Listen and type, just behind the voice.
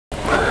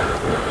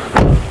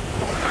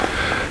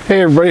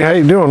Hey everybody, how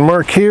you doing?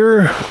 Mark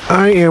here.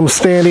 I am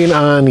standing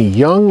on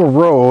Young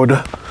Road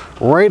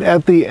right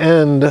at the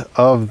end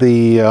of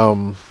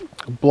the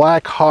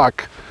Black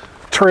Hawk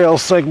trail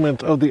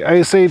segment of the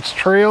Ice Age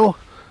Trail.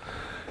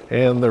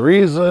 And the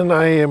reason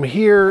I am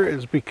here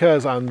is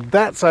because on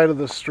that side of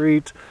the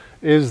street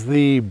is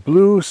the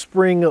Blue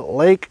Spring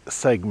Lake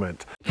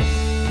segment.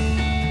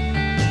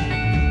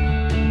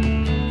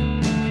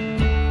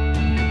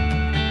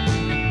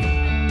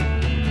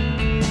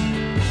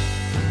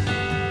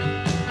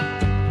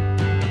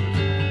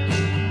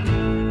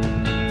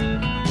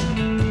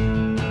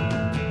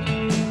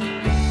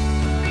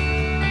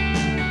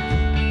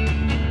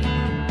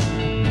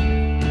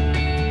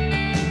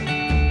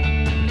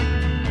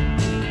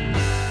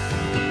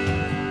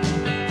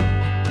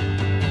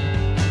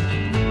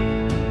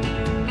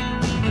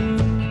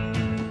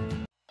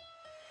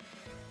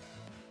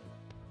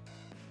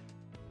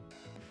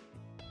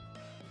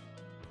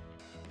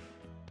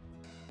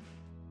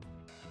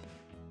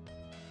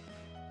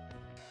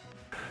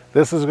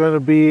 This is going to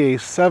be a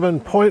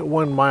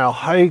 7.1 mile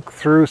hike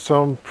through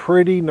some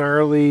pretty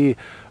gnarly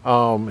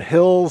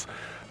hills,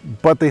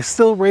 but they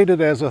still rate it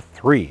as a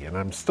 3, and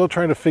I'm still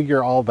trying to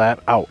figure all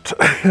that out.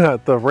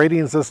 The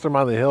rating system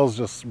on the hills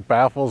just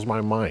baffles my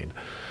mind.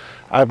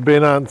 I've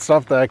been on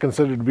stuff that I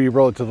consider to be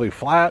relatively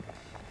flat,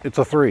 it's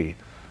a 3.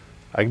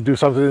 I can do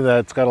something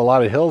that's got a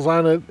lot of hills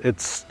on it,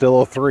 it's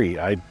still a 3.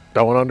 I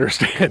don't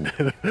understand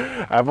it.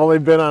 I've only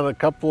been on a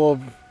couple of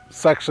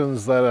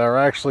sections that are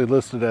actually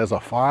listed as a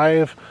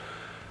 5,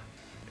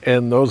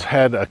 and those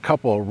had a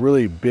couple of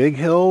really big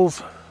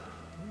hills,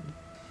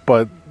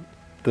 but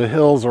the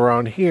hills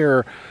around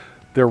here,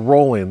 they're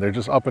rolling. They're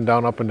just up and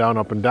down, up and down,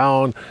 up and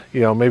down,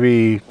 you know,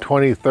 maybe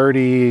 20,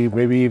 30,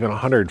 maybe even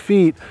 100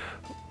 feet,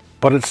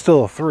 but it's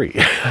still a 3.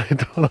 I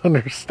don't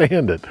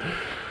understand it.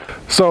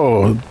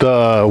 So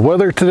the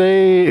weather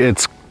today,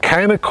 it's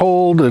kind of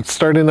cold. It's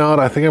starting out,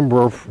 I think I'm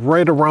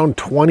right around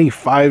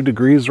 25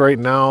 degrees right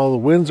now. The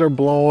winds are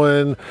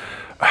blowing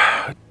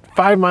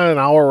 5 miles an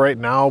hour right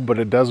now, but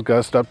it does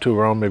gust up to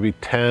around maybe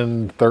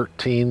 10,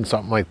 13,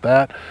 something like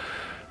that.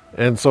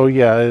 And so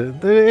yeah,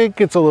 it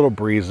gets a little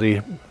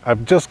breezy.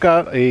 I've just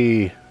got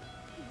a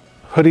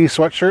hoodie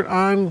sweatshirt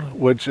on,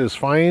 which is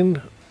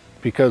fine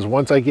because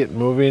once I get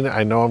moving,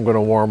 I know I'm going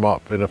to warm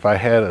up. And if I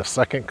had a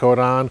second coat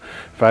on,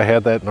 if I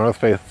had that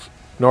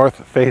North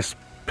Face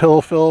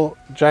pill fill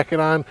jacket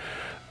on,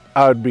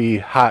 I would be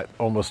hot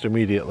almost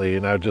immediately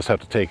and I would just have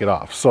to take it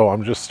off. So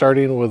I'm just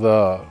starting with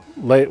a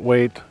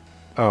lightweight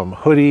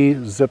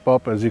hoodie zip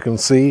up, as you can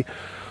see.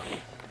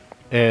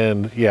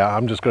 And yeah,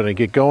 I'm just going to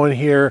get going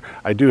here.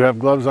 I do have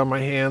gloves on my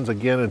hands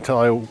again until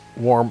I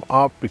warm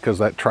up because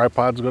that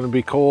tripod's going to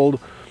be cold.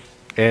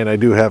 And I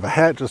do have a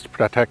hat just to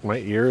protect my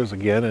ears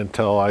again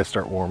until I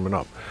start warming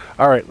up.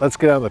 All right, let's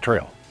get on the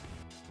trail.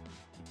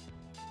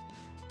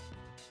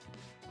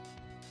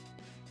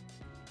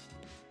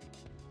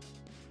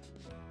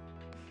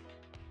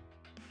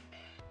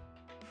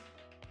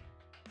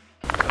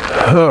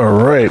 All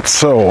right,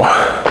 so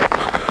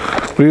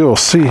we will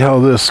see how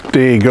this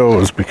day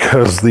goes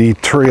because the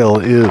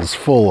trail is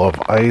full of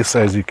ice,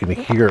 as you can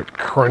hear it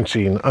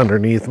crunching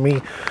underneath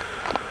me.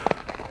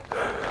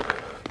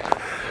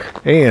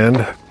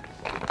 And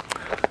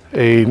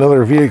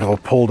another vehicle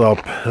pulled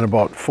up and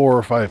about 4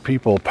 or 5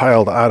 people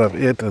piled out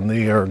of it, and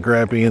they are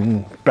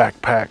grabbing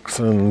backpacks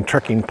and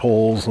trekking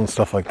poles and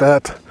stuff like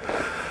that.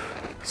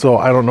 So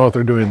I don't know if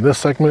they're doing this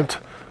segment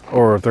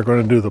or if they're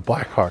going to do the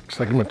Black Hawk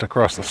segment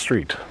across the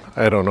street.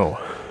 I don't know.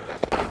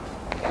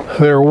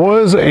 There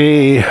was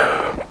a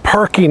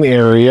parking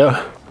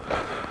area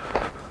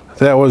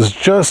that was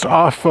just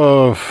off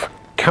of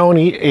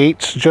County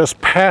H, just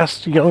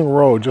past Young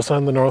Road, just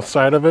on the north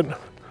side of it.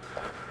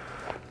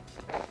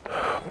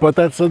 But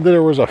that said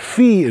there was a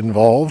fee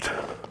involved.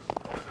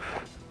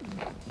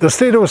 The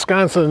state of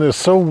Wisconsin is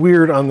so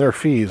weird on their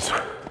fees.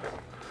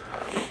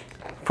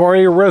 For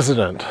a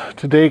resident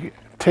to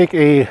take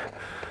a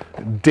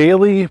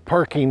daily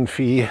parking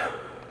fee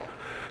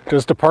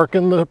just to park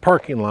in the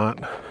parking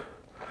lot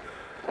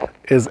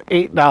is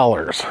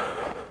 $8.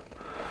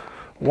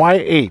 Why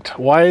 8?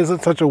 Why is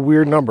it such a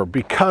weird number?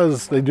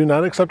 Because they do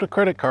not accept a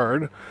credit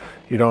card.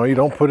 You know, you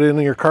don't put in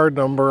your card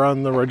number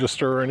on the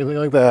register or anything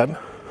like that.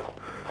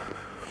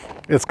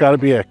 It's got to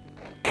be a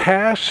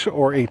cash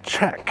or a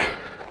check.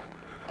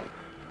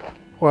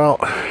 Well,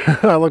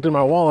 I looked in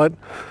my wallet.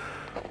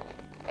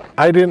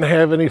 I didn't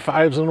have any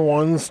 5s and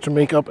 1s to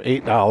make up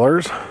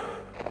 $8.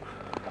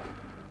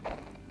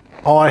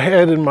 All I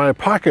had in my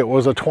pocket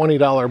was a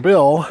 $20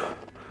 bill.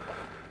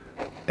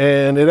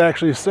 And it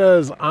actually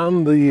says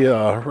on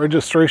the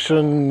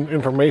registration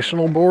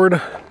informational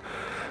board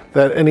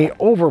that any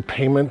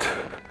overpayment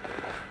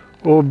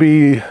will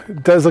be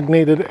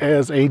designated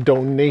as a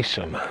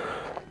donation.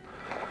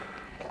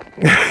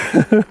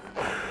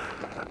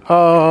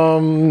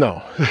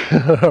 No,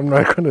 I'm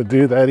not going to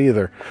do that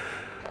either.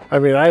 I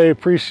mean, I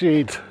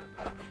appreciate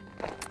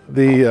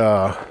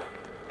the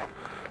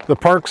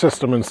park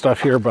system and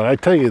stuff here, but I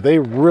tell you, they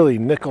really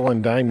nickel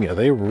and dime you.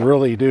 They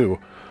really do.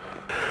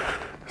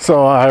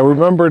 So I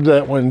remembered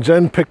that when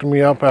Jen picked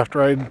me up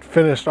after I'd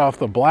finished off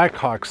the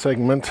Blackhawk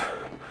segment,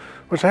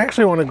 which I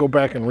actually want to go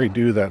back and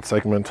redo that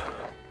segment.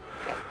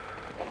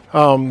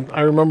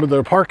 I remember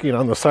the parking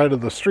on the side of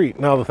the street.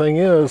 Now the thing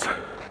is,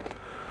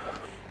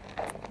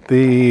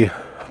 the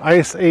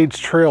Ice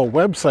Age Trail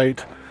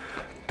website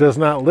does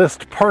not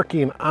list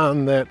parking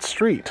on that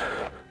street.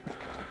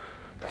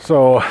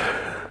 So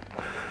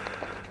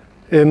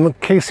in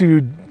case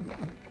you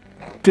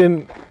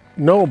didn't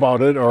know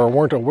about it or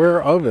weren't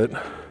aware of it,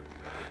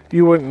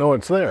 you wouldn't know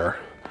it's there.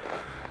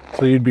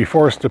 So you'd be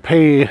forced to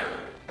pay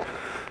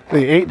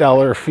the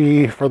 $8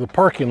 fee for the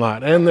parking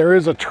lot. And there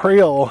is a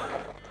trail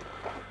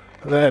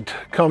that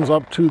comes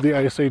up to the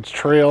Ice Age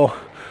Trail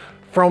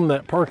from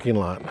that parking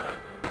lot.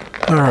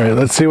 All right,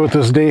 let's see what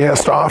this day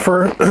has to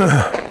offer.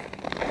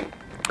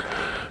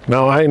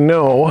 Now I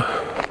know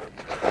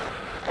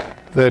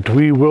that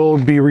we will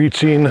be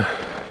reaching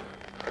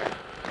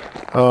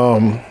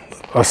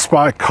a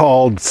spot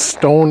called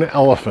Stone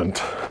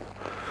Elephant.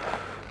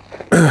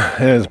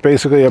 And it's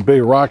basically a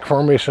big rock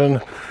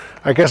formation.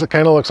 I guess it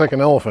kind of looks like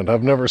an elephant.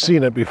 I've never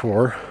seen it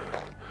before,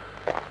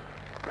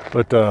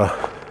 but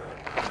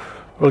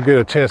we'll get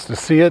a chance to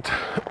see it.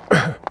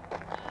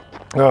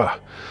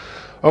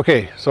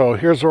 Okay, so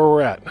here's where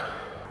we're at.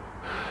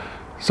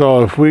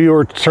 So if we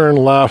were to turn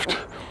left,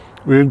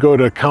 we would go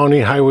to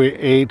County Highway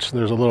H.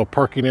 There's a little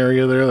parking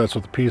area there. That's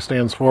what the P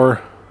stands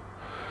for.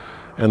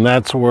 And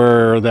that's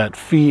where that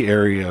fee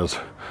area is.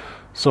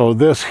 So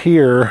this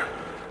here,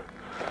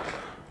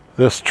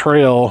 this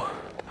trail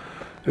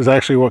is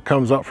actually what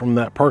comes up from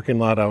that parking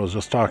lot I was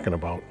just talking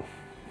about.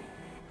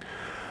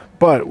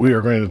 But we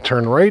are going to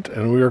turn right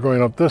and we are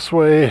going up this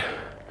way.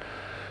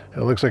 It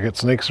looks like it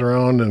snakes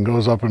around and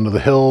goes up into the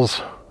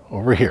hills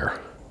over here.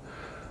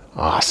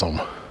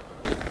 Awesome.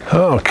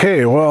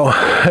 Okay, well,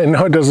 I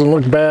know it doesn't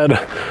look bad.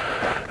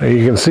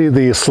 You can see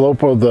the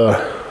slope of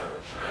the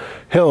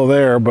hill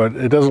there, but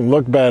it doesn't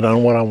look bad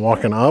on what I'm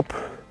walking up.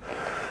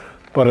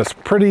 But it's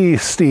pretty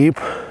steep.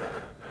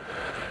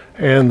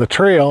 And the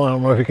trail, I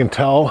don't know if you can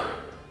tell,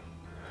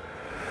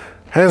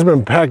 has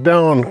been packed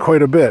down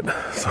quite a bit.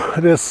 So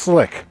it is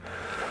slick.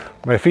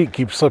 My feet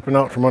keep slipping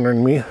out from under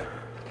me.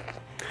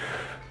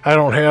 I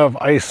don't have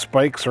ice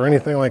spikes or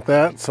anything like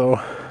that,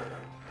 so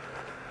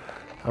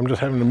I'm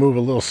just having to move a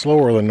little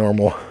slower than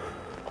normal.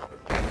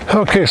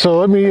 Okay, so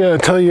let me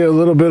tell you a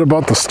little bit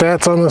about the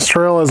stats on this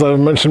trail. As I've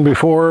mentioned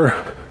before,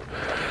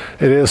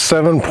 it is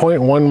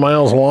 7.1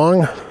 miles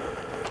long.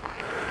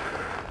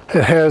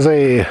 It has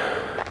a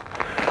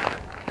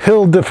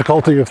hill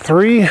difficulty of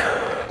 3,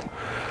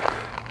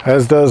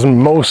 as does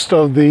most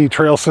of the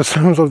trail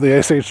systems of the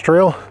Ice Age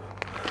Trail.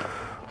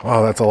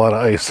 Wow, that's a lot of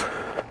ice.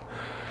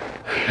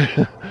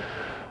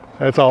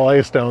 That's all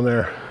ice down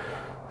there.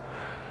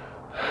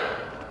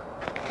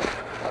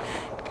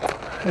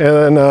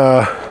 And then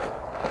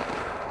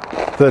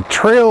the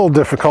trail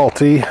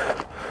difficulty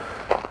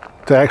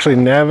to actually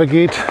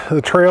navigate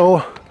the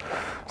trail,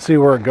 see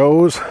where it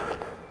goes,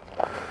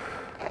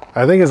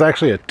 I think is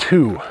actually a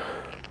 2.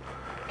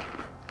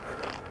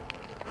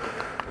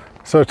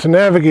 So to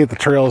navigate the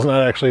trail is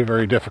not actually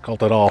very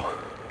difficult at all.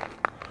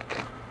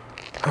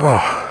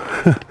 Oh,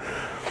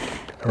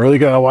 I really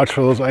gotta watch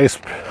for those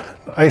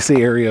icy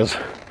areas.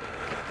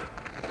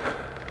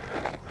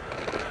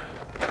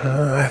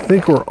 I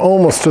think we're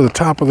almost to the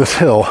top of this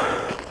hill.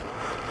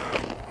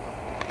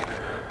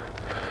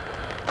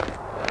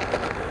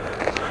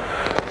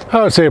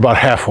 I would say about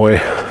halfway.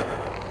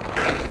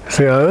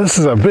 See, now this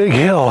is a big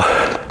hill,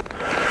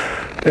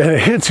 and it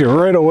hits you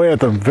right away at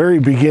the very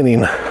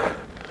beginning.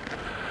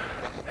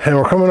 And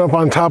we're coming up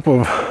on top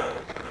of,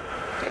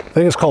 I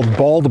think it's called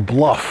Bald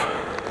Bluff.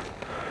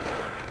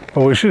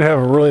 But we should have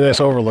a really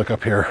nice overlook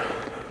up here.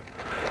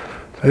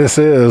 This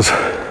is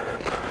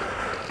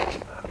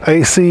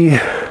icy,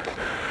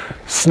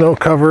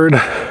 snow-covered,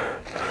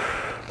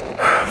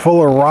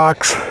 full of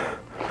rocks,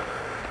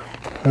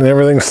 and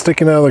everything's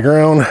sticking out of the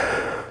ground.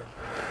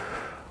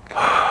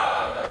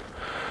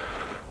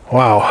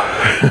 Wow.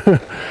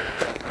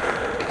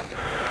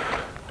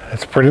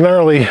 It's pretty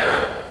gnarly.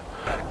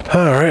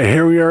 All right,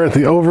 here we are at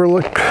the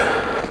overlook.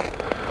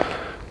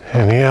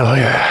 And yeah, look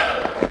at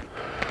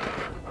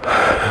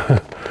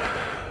that.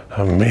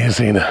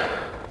 Amazing.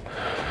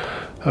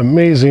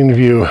 Amazing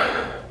view.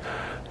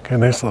 Got a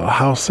nice little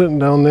house sitting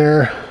down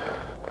there.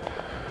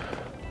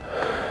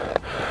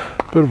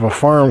 Bit of a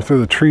farm through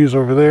the trees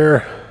over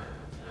there.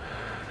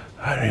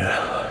 I mean,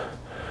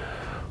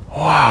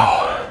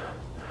 wow.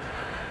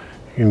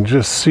 You can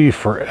just see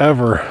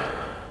forever.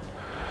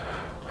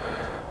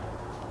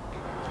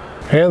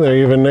 And they're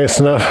even nice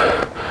enough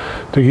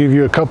to give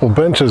you a couple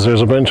benches.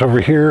 There's a bench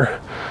over here.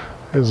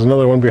 There's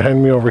another one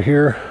behind me over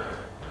here.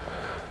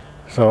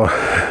 So,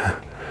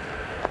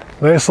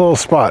 nice little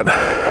spot.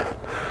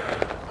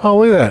 Oh,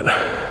 look at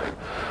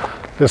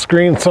that. This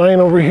green sign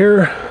over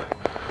here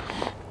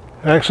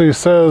actually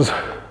says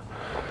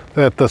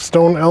that the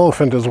Stone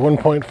Elephant is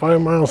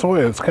 1.5 miles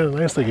away. It's kind of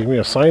nice they give me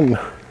a sign.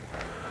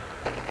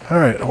 All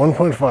right,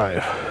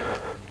 1.5.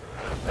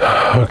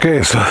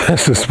 Okay, so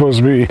this is supposed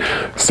to be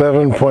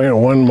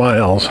 7.1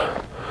 miles.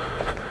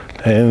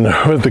 And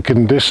with the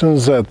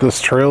conditions that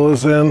this trail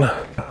is in,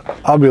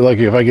 I'll be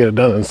lucky if I get it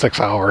done in 6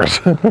 hours.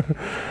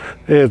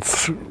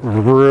 It's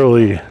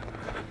really,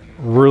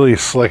 really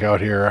slick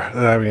out here.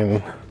 I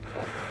mean,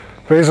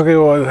 basically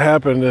what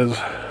happened is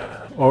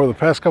over the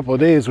past couple of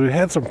days, we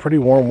had some pretty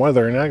warm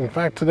weather. And in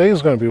fact, today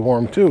is going to be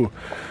warm too.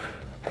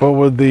 But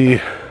with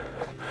the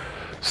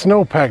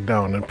snow packed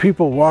down and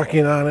people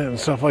walking on it and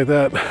stuff like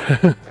that,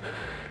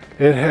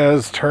 it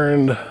has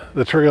turned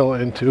the trail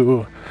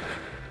into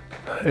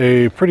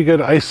a pretty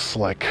good ice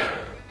slick.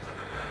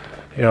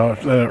 You know,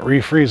 then it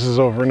refreezes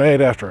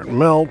overnight after it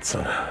melts.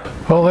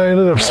 Well, I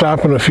ended up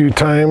stopping a few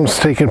times,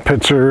 taking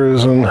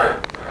pictures and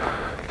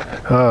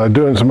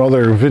doing some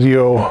other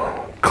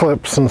video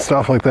clips and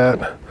stuff like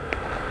that.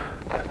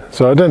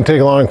 So it didn't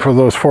take long for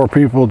those 4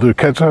 people to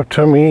catch up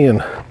to me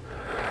and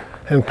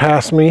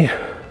pass me,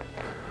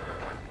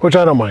 which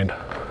I don't mind.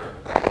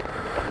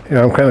 You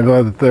know, I'm kind of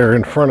glad that they're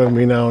in front of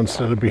me now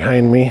instead of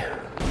behind me.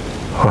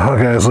 Wow,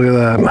 guys, look at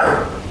that.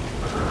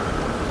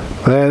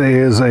 That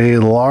is a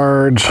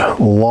large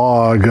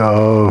log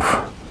of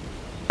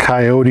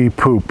coyote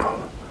poop.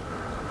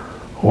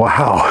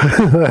 Wow,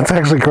 that's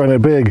actually kind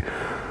of big.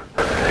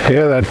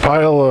 Yeah, that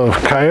pile of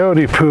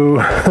coyote poo,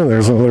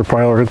 there's another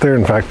pile right there.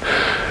 In fact,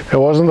 it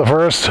wasn't the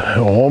first, it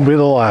won't be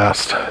the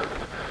last.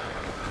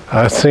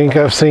 I think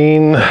I've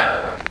seen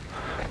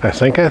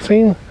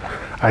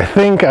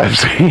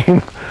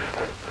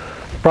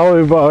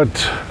probably about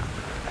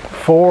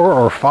 4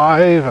 or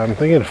 5, I'm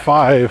thinking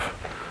 5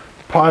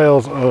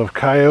 piles of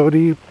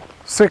coyote,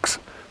 6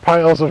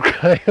 piles of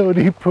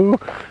coyote poo.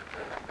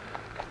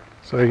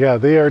 So yeah,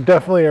 they are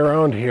definitely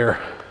around here.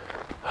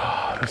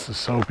 Oh, this is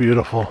so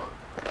beautiful.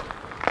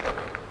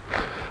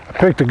 I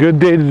picked a good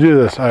day to do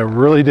this, I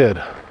really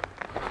did.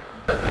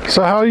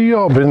 So how you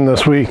all been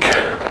this week?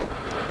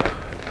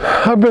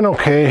 I've been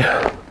okay.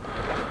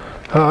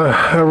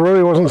 I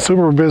really wasn't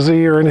super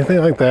busy or anything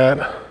like that.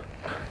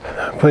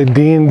 I played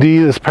D&D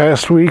this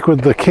past week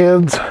with the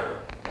kids.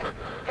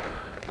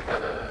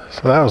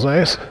 So that was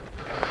nice.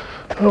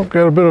 Oh,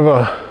 got a bit of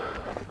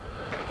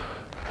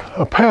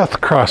a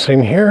path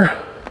crossing here.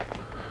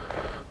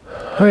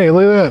 Hey,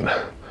 look at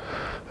that.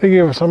 They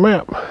gave us a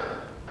map.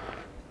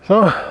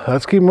 So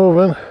let's keep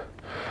moving.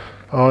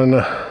 On,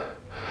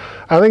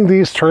 I think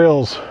these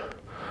trails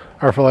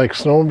are for like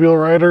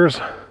snowmobile riders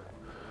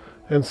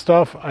and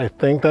stuff. I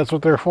think that's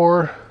what they're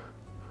for.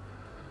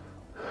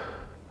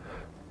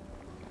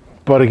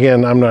 But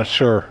again, I'm not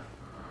sure.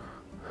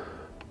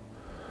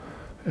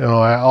 You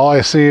know, all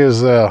I see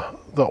is the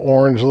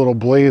orange little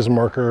blaze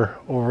marker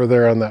over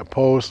there on that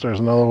post. There's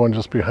another one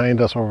just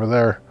behind us over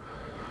there.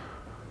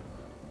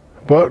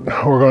 But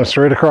we're going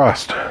straight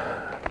across.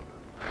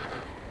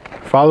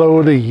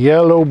 Follow the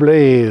yellow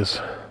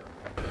blaze.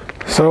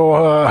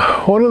 So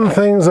one of the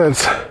things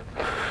that's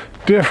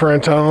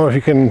different, I don't know if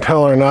you can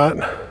tell or not,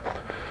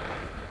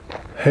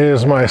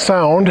 is my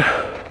sound.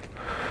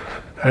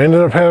 I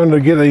ended up having to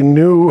get a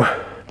new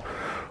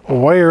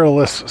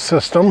wireless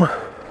system.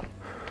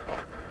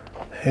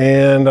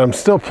 And I'm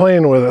still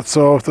playing with it,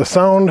 so if the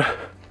sound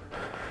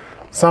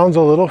sounds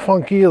a little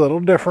funky, a little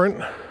different,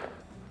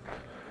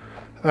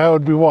 that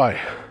would be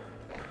why.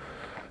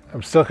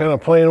 I'm still kind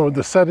of playing with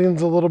the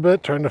settings a little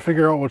bit, trying to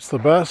figure out what's the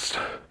best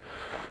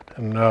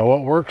and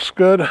what works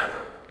good.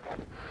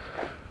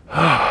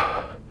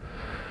 Dang,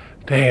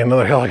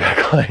 another hill I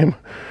gotta climb.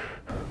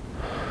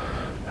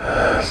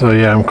 So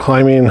yeah, I'm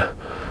climbing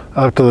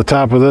up to the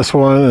top of this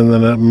one, and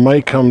then it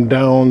might come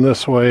down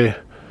this way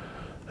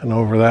and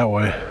over that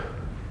way.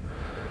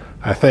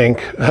 I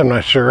think. I'm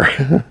not sure.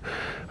 I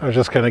was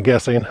just kind of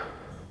guessing.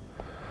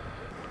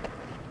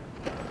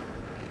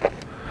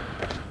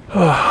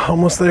 Oh,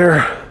 almost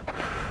there.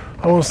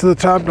 Almost to the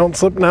top. Don't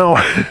slip now.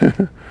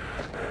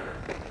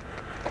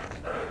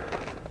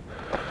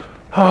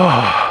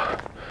 Oh,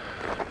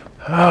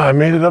 I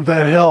made it up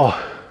that hill.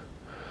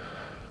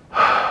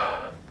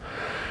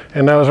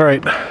 And I was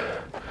right.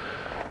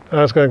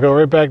 I was going to go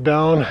right back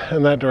down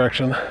in that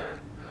direction.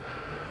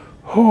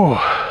 Whew.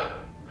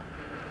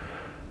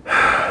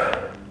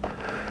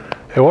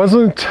 It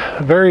wasn't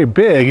very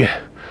big,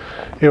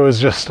 it was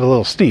just a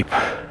little steep.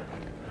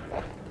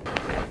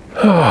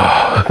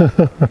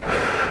 Oh.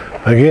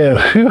 Again,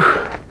 whew.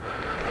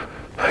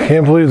 I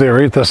can't believe they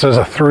rate this as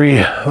a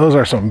 3. Those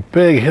are some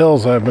big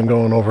hills I've been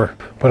going over,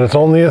 but it's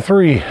only a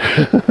 3. You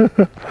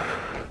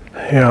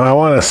know, I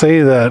want to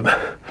say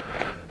that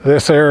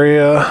this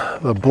area,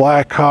 the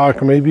Black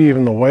Hawk, maybe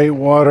even the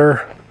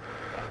Whitewater,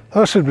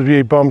 those should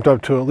be bumped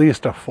up to at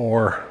least a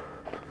 4.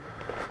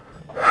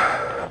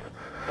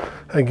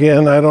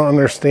 Again, I don't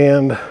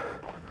understand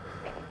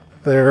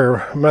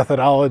their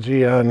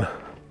methodology on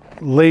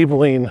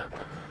labeling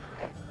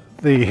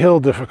the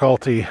hill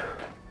difficulty.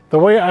 The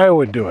way I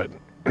would do it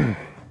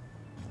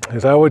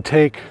is I would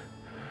take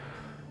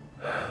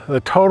the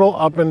total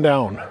up and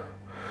down.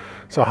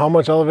 So how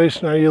much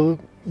elevation are you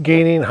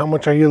gaining? How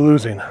much are you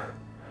losing?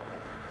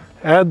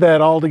 Add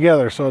that all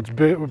together so it's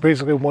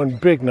basically one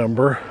big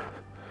number.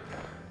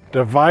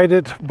 divide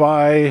it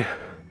by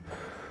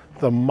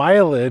the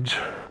mileage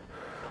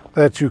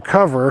that you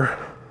cover,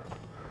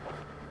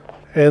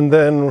 and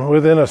then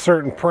within a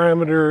certain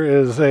parameter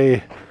is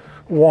a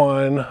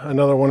 1,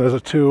 another one is a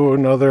 2,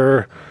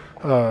 another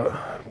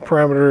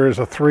parameter is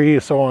a 3,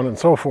 so on and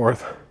so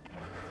forth.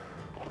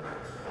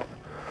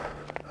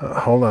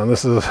 Hold on,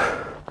 this is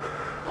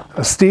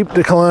a steep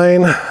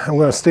decline. I'm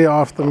going to stay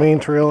off the main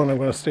trail and I'm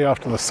going to stay off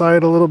to the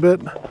side a little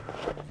bit.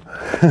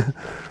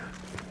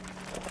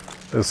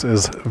 This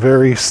is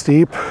very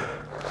steep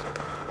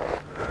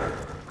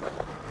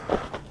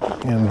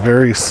and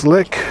very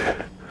slick.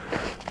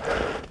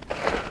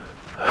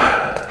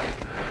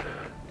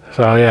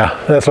 So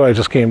yeah, that's why I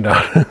just came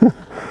down.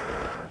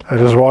 I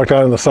just walked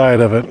out on the side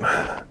of it.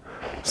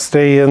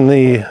 Stay in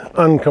the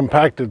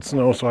uncompacted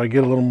snow so I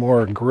get a little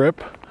more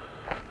grip.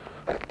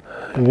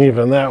 And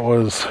even that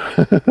was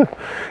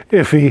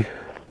iffy.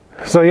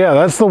 So yeah,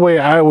 that's the way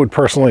I would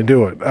personally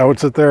do it. I would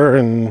sit there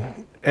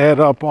and add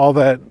up all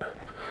that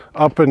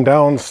up and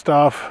down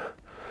stuff,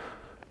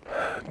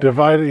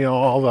 divide, you know,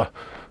 all the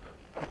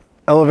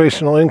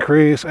elevational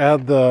increase,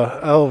 add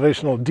the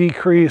elevational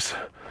decrease,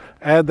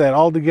 add that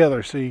all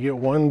together so you get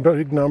one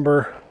big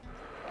number,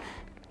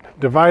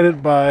 divide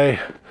it by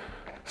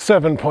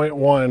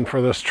 7.1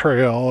 for this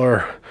trail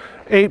or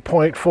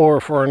 8.4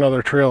 for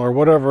another trail or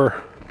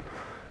whatever.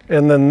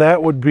 And then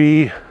that would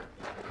be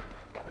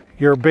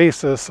your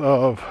basis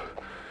of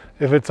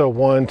if it's a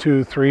 1,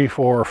 2, 3,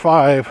 4, or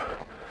 5,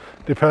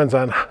 depends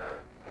on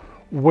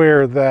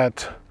where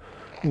that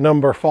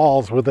number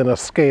falls within a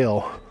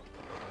scale.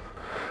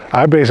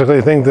 I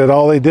basically think that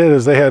all they did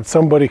is they had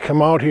somebody come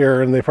out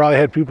here, and they probably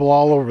had people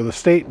all over the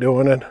state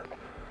doing it,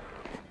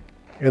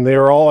 and they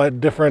were all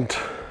at different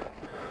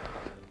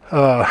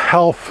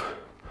health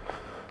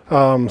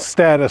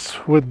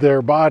status with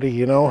their body,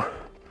 you know.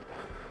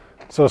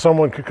 So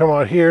someone could come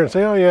out here and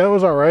say, oh yeah, it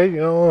was all right, you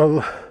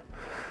know,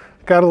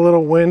 got a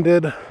little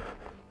winded,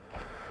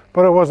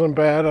 but it wasn't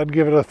bad, I'd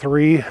give it a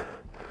 3.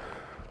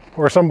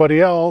 Or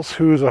somebody else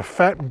who's a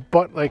fat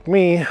butt like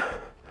me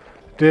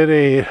did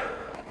a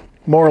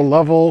more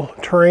level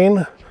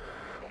terrain,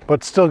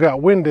 but still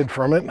got winded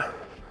from it.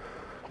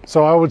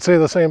 So I would say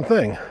the same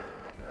thing.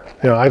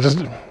 You know,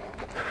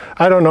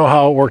 I don't know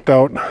how it worked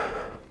out.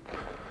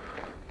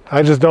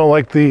 I just don't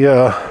like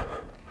the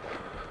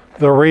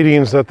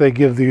ratings that they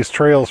give these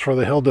trails for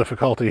the hill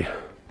difficulty.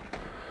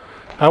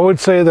 I would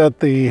say that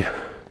the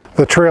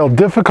trail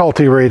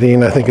difficulty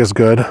rating I think is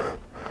good.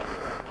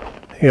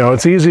 You know,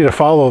 it's easy to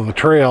follow the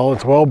trail.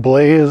 It's well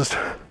blazed.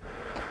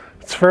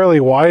 It's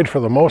fairly wide for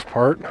the most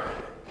part.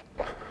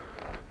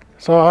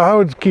 So I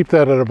would keep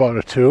that at about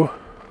a 2.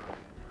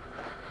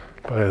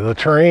 But the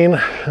terrain,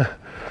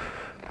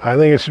 I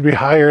think it should be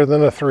higher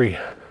than a 3.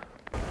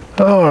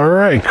 All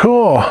right,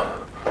 cool.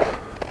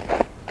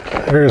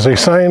 There's a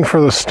sign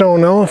for the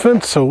stone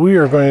elephant, so we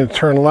are going to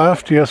turn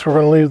left. Yes, we're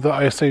going to leave the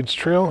Ice Age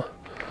Trail.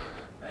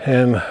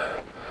 And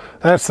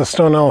that's the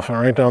stone elephant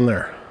right down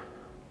there.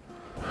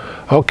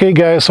 Okay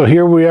guys, so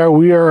here we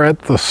are at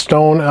the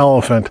stone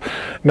elephant.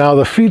 Now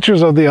the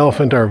features of the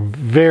elephant are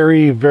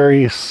very,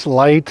 very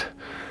slight.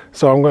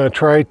 So I'm going to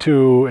try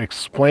to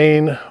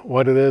explain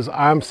what it is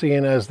I'm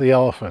seeing as the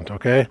elephant,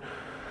 okay?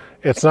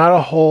 It's not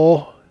a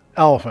whole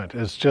elephant,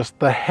 it's just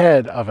the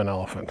head of an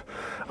elephant.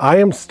 I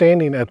am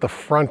standing at the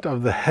front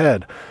of the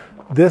head.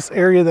 This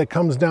area that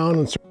comes down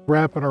and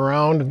wrapping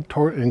around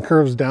and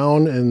curves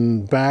down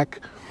and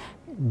back,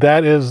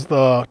 that is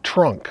the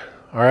trunk,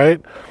 all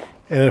right?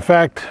 And in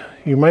fact,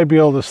 you might be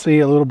able to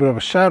see a little bit of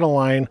a shadow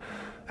line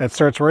that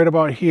starts right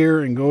about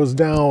here and goes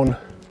down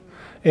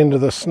into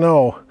the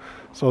snow.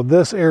 So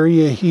this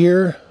area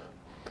here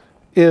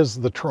is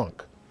the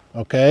trunk,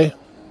 okay?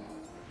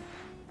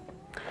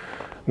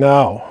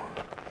 Now,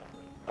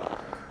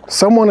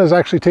 someone has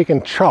actually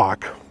taken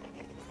chalk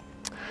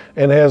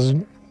and has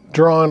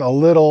drawn a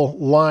little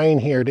line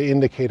here to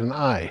indicate an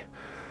eye.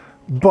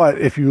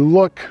 But if you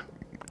look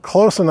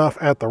close enough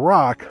at the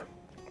rock,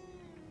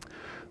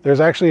 there's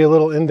actually a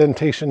little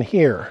indentation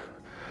here.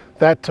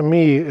 That to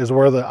me is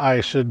where the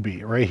eye should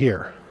be, right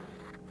here.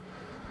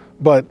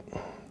 But,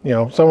 you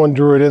know, someone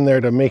drew it in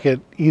there to make it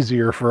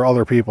easier for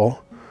other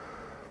people.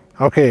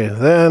 Okay,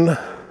 then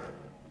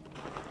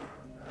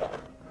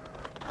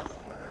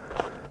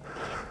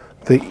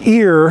the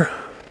ear,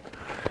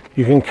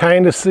 you can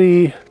kind of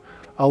see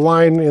a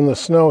line in the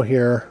snow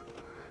here,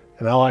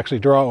 and I'll actually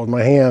draw it with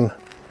my hand.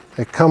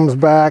 It comes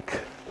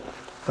back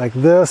like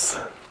this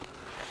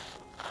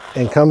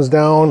and comes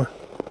down,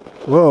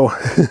 whoa,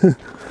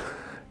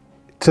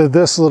 to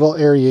this little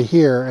area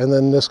here, and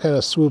then this kind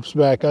of swoops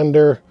back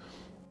under,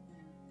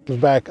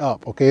 back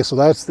up. Okay, so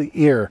that's the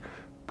ear.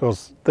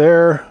 Goes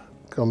there,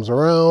 comes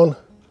around,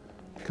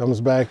 comes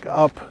back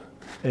up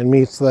and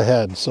meets the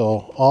head.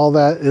 So all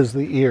that is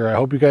the ear. I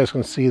hope you guys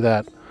can see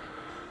that.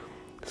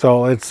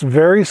 So it's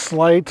very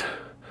slight,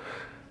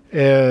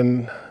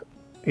 and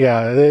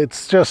yeah,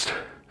 it's just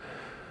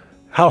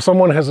how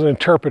someone has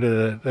interpreted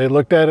it. They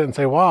looked at it and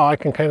say, wow, I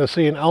can kind of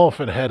see an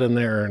elephant head in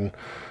there, and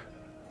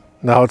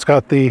now it's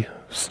got the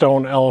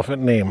stone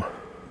elephant name.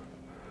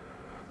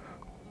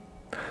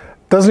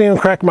 Doesn't even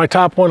crack my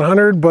top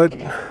 100, but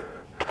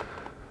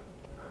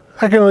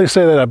I can at least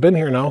say that I've been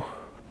here now.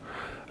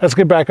 Let's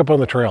get back up on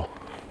the trail.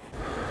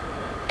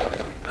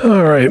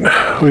 All right,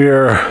 we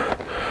are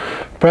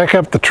back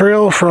up the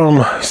trail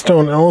from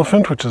Stone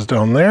Elephant, which is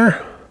down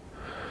there.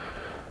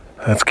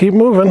 Let's keep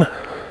moving.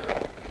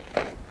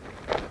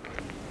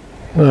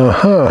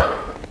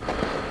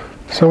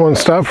 Someone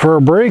stopped for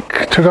a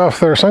break, took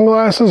off their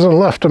sunglasses and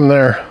left them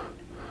there.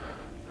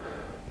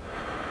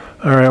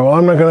 All right, well,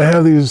 I'm not gonna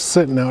have these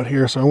sitting out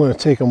here, so I'm gonna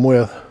take them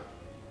with.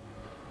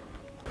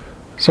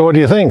 So what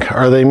do you think?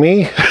 Are they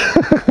me?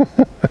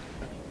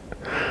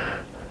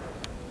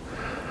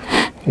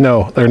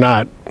 No, they're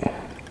not.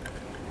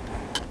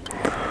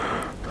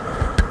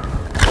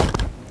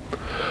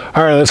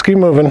 All right, let's keep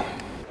moving.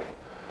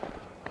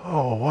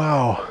 Oh,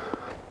 wow.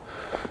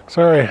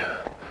 Sorry,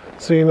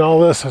 seeing all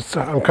this,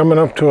 I'm coming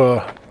up to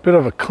a bit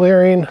of a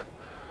clearing.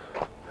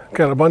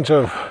 Got a bunch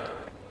of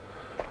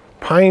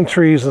pine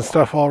trees and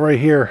stuff all right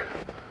here.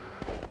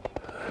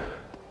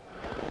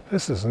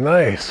 This is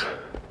nice.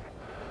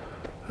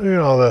 Look at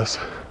all this.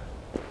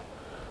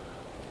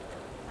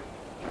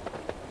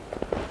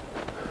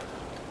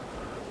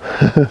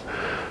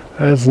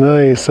 That's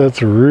nice.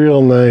 That's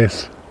real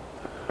nice.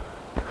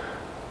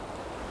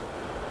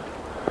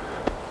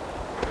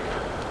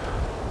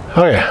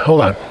 Okay,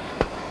 hold on.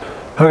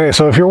 Okay,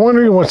 so if you're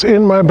wondering what's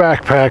in my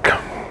backpack,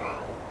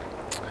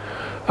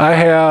 I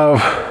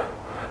have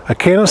a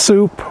can of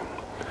soup.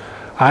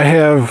 I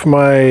have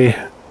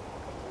my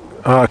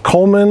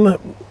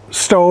Coleman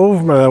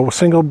stove, my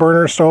single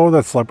burner stove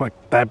that's like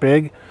that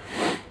big.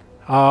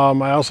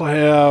 I also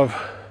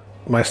have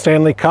my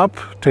Stanley cup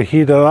to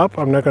heat it up.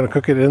 I'm not going to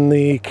cook it in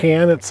the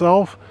can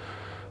itself.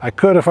 I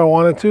could if I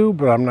wanted to,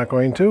 but I'm not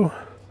going to.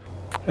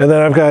 And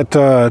then I've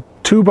got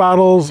 2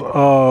 bottles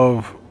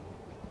of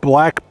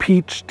black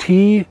peach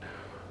tea,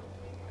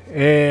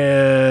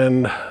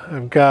 and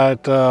I've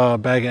got a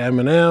bag of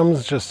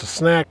M&Ms just to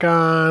snack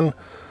on,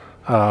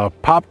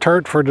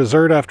 Pop-Tart for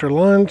dessert after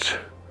lunch.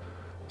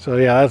 So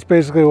yeah, that's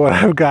basically what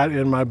I've got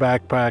in my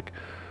backpack.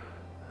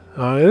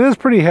 It is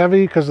pretty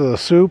heavy because of the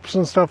soups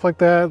and stuff like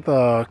that,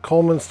 the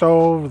Coleman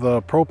stove,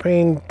 the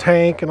propane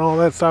tank and all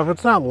that stuff.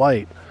 It's not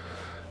light,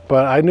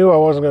 but I knew I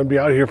wasn't going to be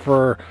out here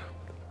for,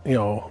 you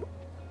know,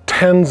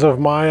 tens of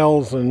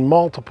miles and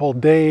multiple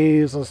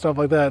days and stuff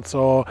like that.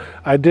 So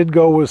I did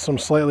go with some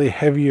slightly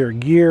heavier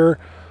gear,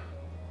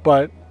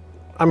 but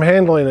I'm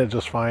handling it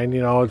just fine.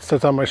 You know, it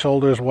sits on my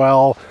shoulders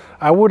well.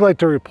 I would like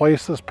to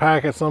replace this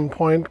pack at some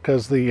point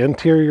because the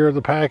interior of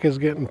the pack is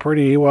getting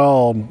pretty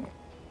well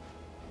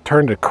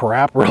turned to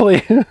crap,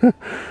 really.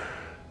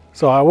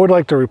 So I would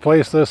like to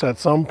replace this at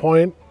some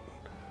point,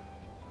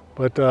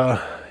 but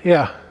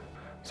yeah.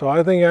 So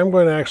I think I'm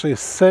going to actually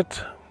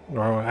sit,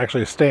 or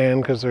actually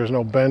stand, because there's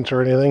no bench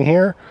or anything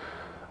here.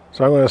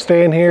 So I'm going to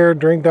stand here,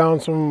 drink down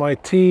some of my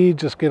tea,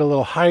 just get a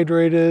little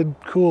hydrated,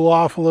 cool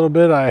off a little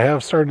bit. I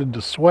have started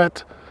to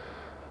sweat.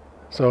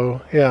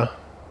 So yeah,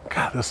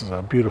 God, this is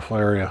a beautiful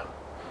area.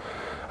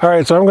 All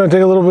right, so I'm going to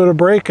take a little bit of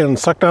break and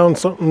suck down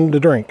something to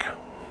drink.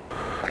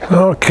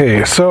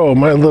 Okay, so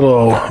my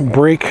little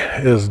break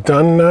is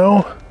done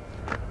now.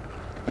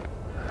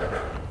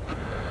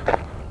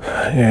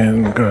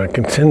 And I'm going to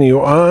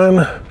continue on.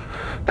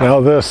 Now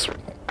this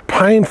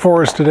pine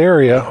forested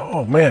area,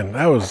 oh man,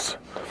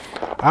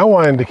 I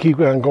wanted to keep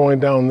on going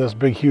down this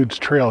big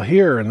huge trail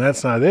here, and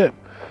that's not it.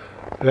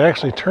 It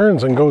actually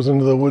turns and goes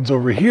into the woods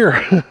over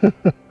here.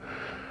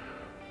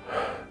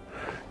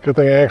 Good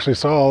thing I actually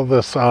saw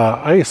this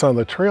ice on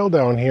the trail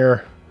down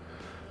here.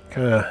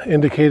 Kind of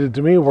indicated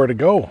to me where to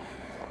go.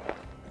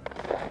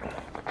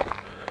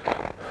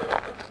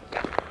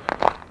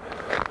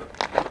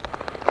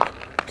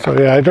 So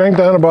yeah, I drank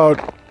down about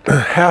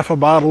half a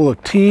bottle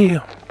of tea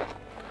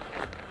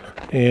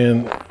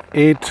and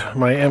ate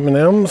my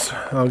M&Ms.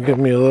 That'll give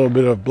me a little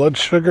bit of blood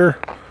sugar.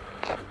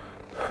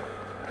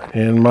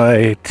 And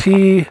my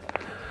tea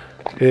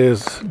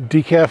is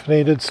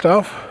decaffeinated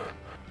stuff.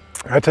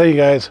 I tell you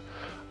guys,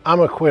 I'm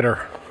a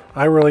quitter.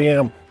 I really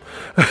am.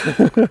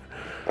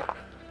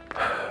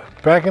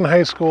 Back in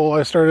high school,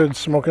 I started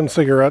smoking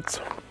cigarettes.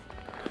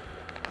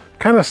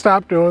 Kind of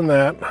stopped doing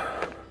that.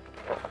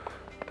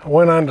 I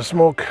went on to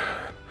smoke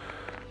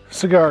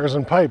cigars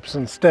and pipes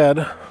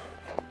instead.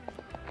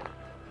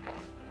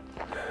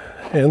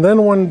 And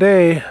then one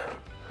day,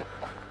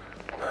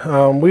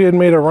 we had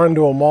made a run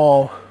to a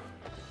mall,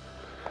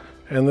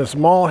 and this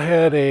mall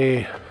had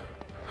a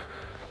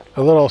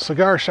little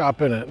cigar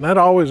shop in it. And I'd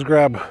always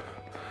grab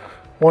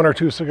 1 or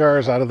 2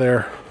 cigars out of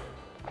there.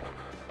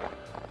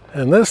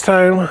 And this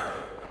time,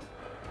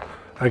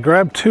 I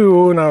grabbed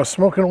 2 and I was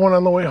smoking one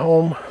on the way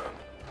home.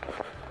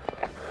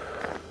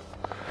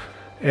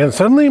 And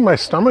suddenly my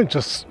stomach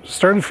just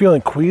started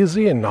feeling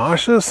queasy and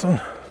nauseous,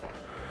 and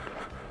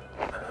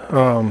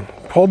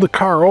pulled the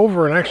car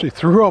over and actually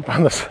threw up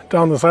on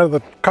down the side of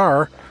the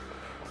car.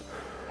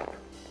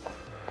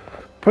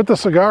 Put the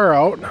cigar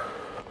out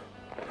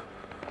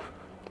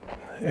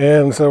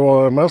and said,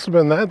 well, it must have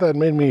been that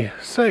made me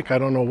sick. I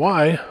don't know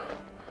why.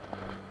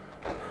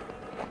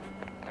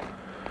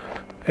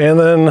 And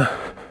then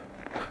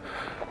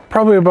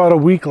probably about a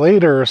week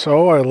later or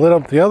so, I lit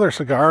up the other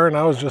cigar, and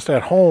I was just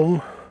at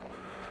home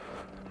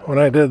when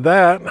I did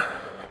that.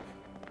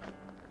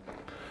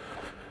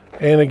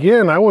 And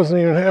again, I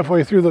wasn't even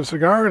halfway through the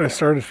cigar and I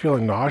started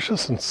feeling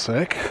nauseous and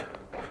sick.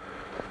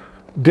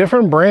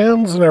 Different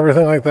brands and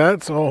everything like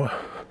that, so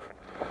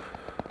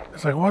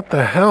it's like, what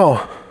the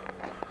hell?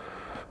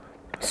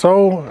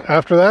 So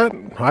after that,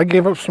 I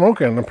gave up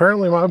smoking.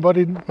 Apparently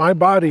my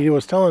body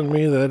was telling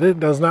me that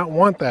it does not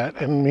want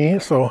that in me,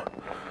 so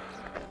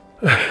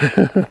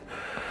it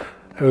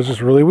was just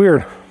really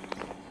weird.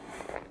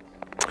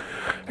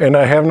 And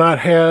I have not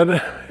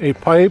had a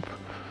pipe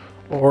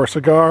or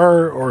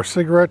cigar or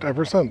cigarette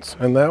ever since.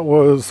 And that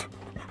was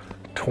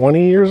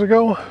 20 years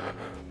ago,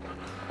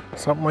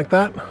 something like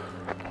that.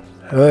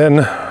 And then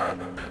I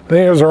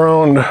think it was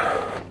around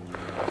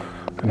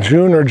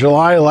June or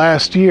July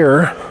last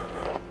year,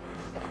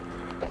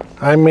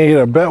 I made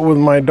a bet with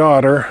my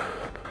daughter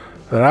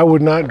that I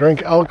would not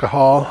drink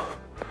alcohol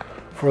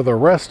for the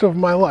rest of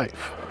my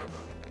life.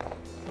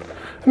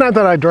 Not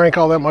that I drank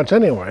all that much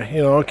anyway,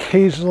 you know,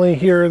 occasionally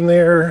here and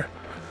there,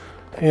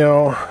 you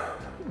know,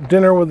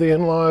 dinner with the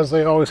in-laws,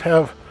 they always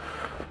have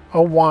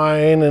a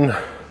wine, and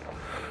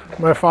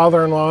my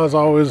father-in-law is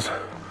always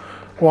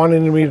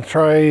wanting me to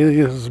try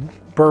these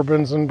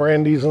bourbons and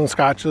brandies and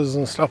scotches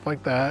and stuff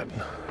like that.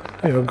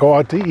 You know, go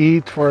out to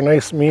eat for a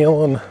nice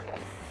meal and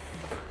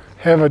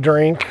have a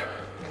drink.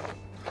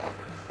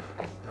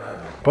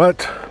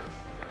 But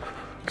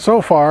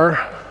so far,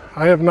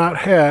 I have not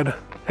had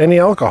any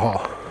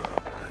alcohol.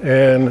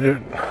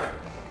 And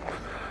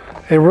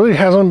it really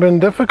hasn't been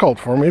difficult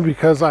for me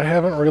because I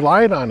haven't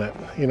relied on it,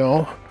 you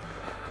know.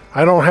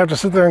 I don't have to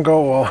sit there and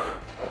go, well,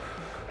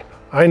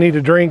 I need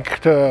a drink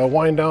to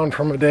wind down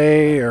from a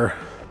day, or,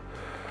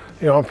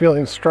 you know, I'm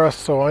feeling stressed,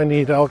 so I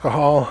need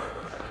alcohol.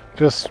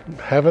 Just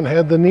haven't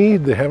had the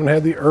need, they haven't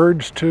had the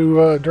urge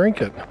to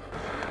drink it.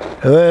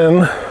 And then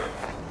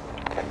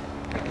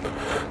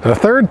the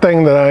third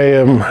thing that I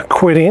am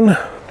quitting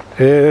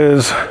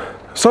is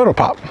soda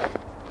pop.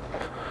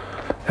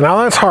 And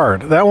now that's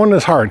hard. That one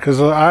is hard because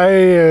I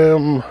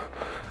am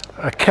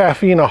a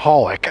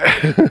caffeine-aholic.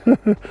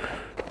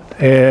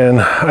 And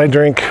I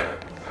drink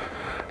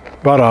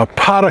about a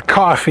pot of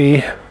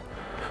coffee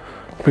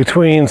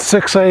between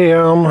 6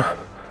 a.m.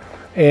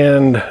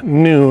 and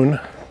noon.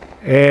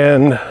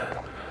 And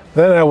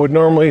then I would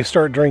normally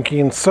start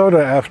drinking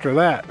soda after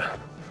that.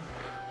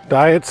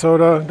 Diet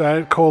soda,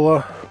 diet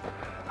cola.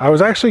 I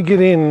was actually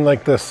getting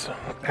like this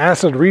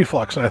acid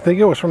reflux, and I think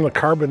it was from the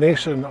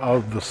carbonation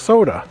of the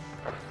soda.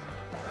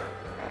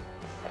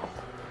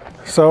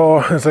 So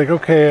it's like,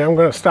 okay, I'm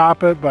gonna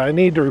stop it, but I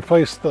need to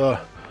replace the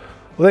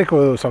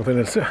liquid with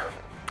something.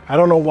 I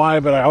don't know why,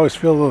 but I always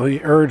feel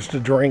the urge to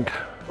drink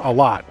a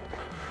lot.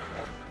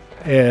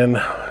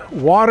 And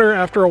water,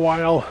 after a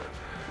while,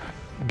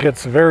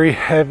 gets very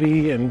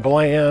heavy and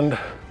bland.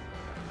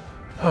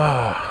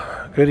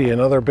 Ah, goody,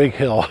 another big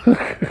hill.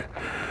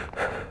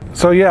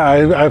 So yeah,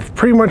 I've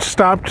pretty much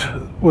stopped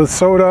with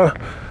soda.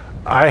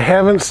 I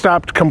haven't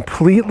stopped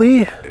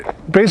completely.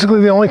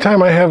 Basically, the only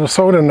time I have a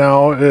soda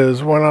now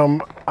is when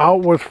I'm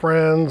out with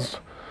friends,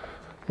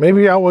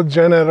 maybe out with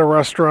Jen at a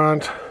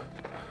restaurant.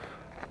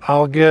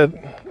 I'll get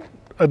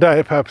a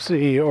Diet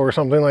Pepsi or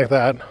something like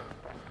that.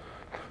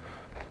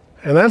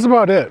 And that's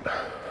about it.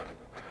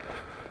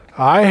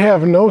 I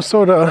have no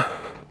soda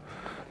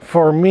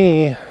for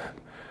me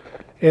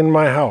in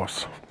my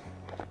house.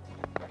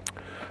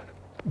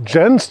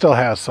 Jen still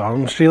has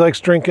some. She likes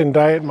drinking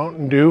Diet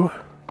Mountain Dew.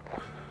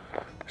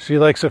 She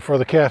likes it for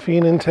the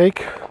caffeine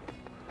intake.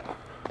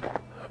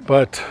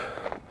 But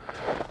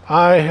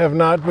I have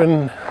not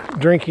been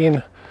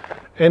drinking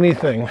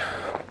anything.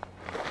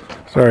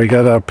 Sorry,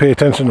 gotta pay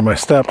attention to my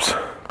steps.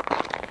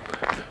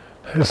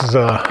 This is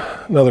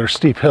another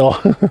steep hill.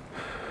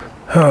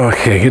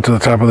 Okay, get to the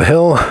top of the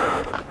hill.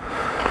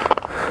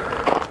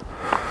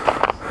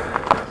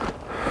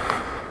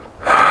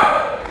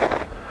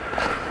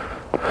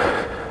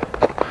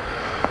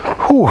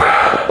 Whew.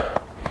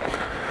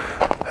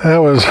 That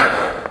was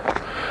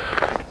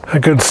a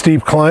good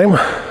steep climb.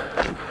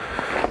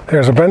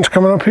 There's a bench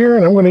coming up here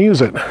and I'm going to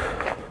use it.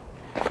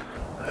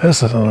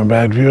 This isn't a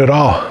bad view at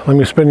all. Let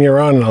me spin you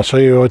around and I'll show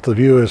you what the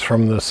view is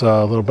from this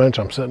little bench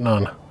I'm sitting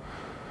on.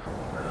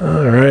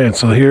 All right,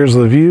 so here's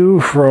the view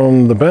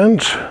from the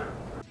bench.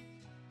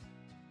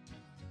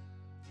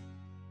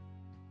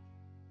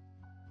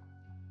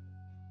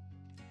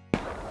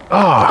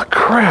 Oh,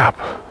 crap.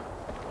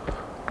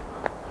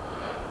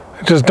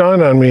 It just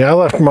dawned on me. I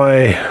left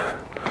my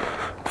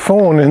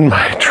phone in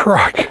my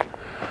truck.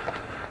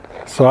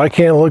 So I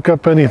can't look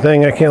up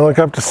anything. I can't look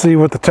up to see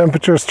what the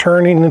temperature is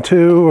turning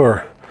into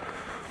or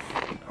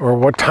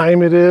what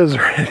time it is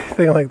or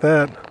anything like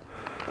that.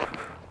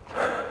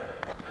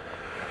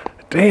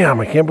 Damn,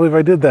 I can't believe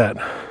I did that.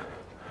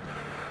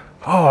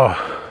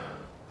 Oh,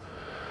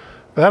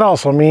 that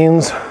also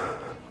means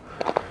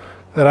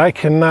that I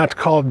cannot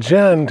call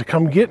Jen to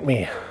come get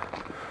me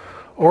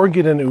or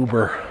get an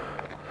Uber.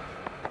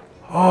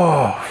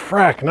 Oh,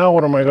 frack, now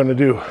what am I going to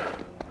do?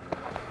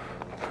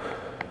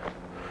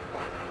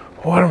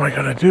 What am I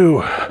gonna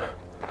do?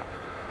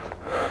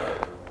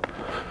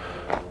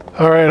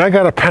 All right, I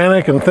gotta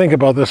panic and think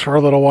about this for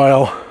a little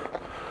while.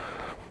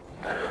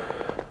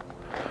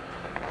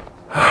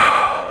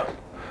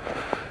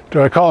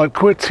 Do I call it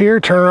quits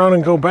here, turn around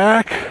and go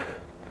back?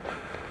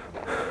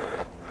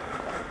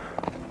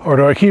 Or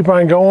do I keep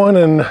on going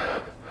and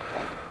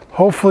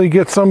hopefully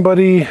get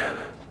somebody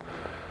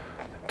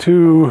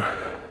to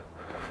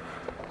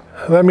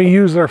let me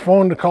use their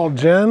phone to call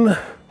Jen?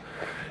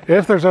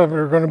 If there's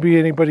ever going to be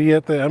anybody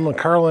at the Emma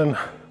Carlin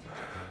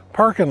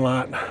parking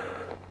lot.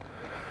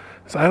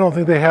 So I don't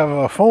think they have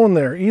a phone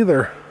there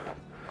either.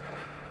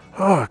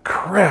 Oh,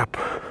 crap.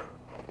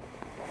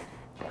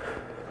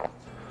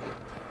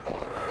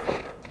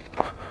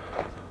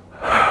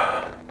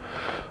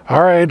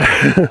 All right,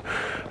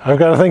 I've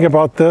got to think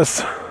about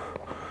this.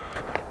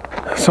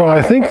 So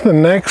I think the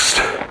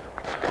next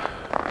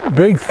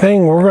big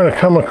thing we're going to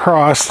come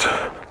across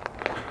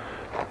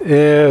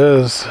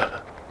is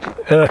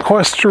an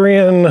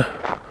equestrian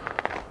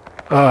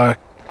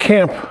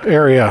camp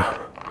area.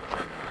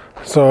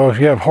 So if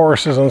you have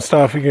horses and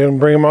stuff, you can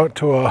bring them out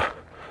to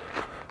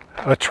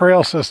a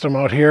trail system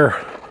out here.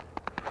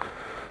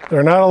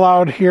 They're not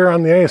allowed here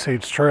on the Ice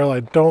Age Trail,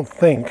 I don't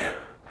think.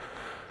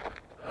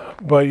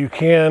 But you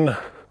can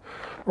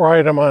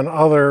ride them on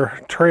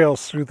other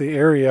trails through the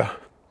area.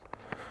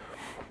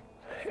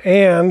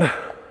 And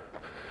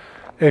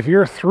if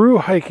you're through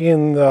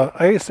hiking the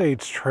Ice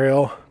Age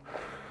Trail,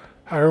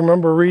 I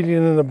remember reading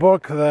in the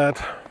book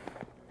that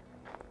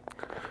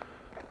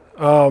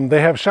they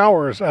have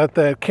showers at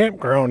that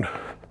campground.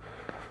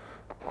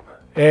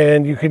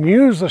 And you can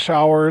use the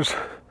showers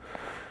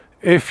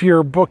if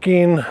you're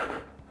booking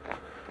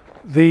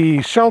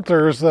the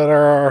shelters that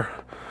are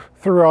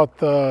throughout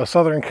the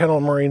Southern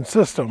Kennel Marine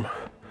System.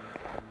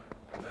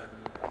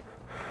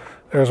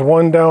 There's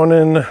one down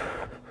in, I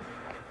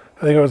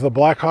think it was the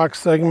Black Hawk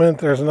segment.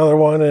 There's another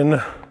one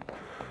in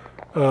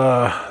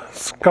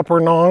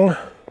Scuppernong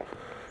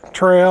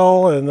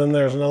Trail, and then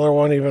there's another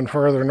one even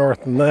further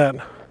north than that.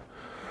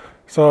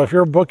 So if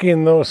you're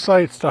booking those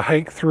sites to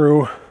hike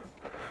through,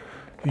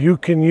 you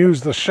can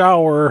use the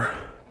shower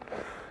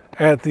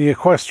at the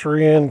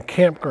equestrian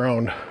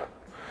campground.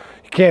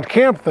 You can't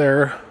camp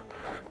there,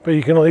 but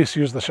you can at least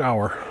use the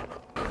shower.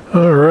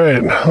 All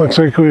right, looks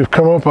like we've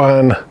come up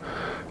on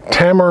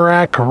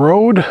Tamarack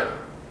Road,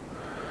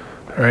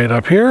 right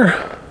up here.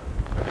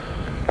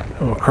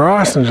 Go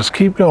across and just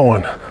keep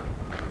going.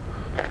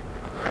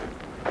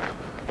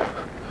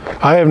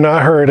 I have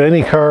not heard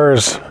any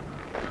cars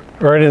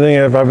or anything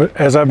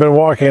as I've been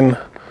walking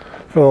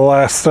for the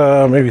last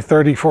maybe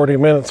 30-40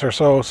 minutes or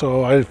so,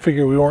 so I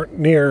figured we weren't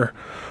near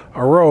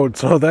a road.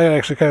 So that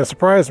actually kind of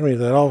surprised me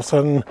that all of a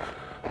sudden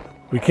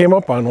we came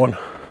up on one.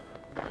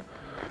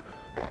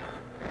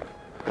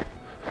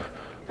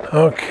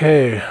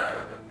 Okay,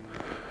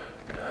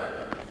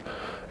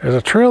 there's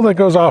a trail that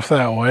goes off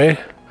that way.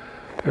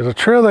 There's a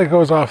trail that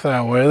goes off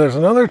that way. There's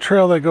another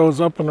trail that goes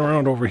up and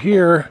around over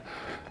here,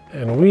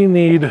 and we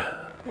need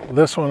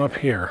this one up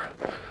here.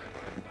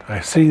 I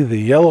see the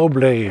yellow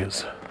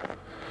blaze.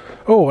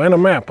 Oh, and a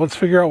map. Let's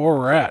figure out where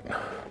we're at.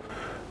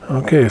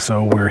 Okay,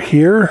 so we're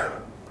here.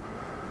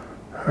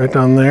 Right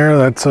down there,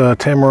 that's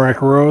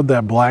Tamarack Road,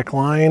 that black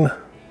line.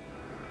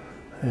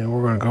 And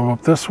we're gonna go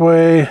up this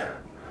way.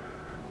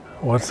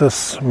 What's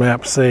this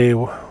map say?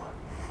 It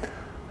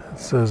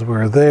says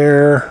we're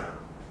there.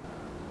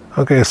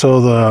 Okay,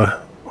 so the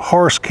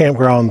horse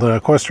campground, the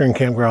equestrian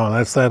campground,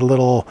 that's that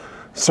little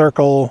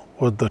circle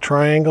with the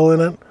triangle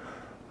in it.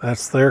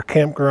 That's their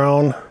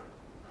campground.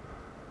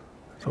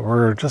 So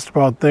we're just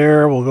about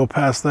there. We'll go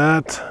past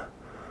that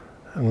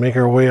and make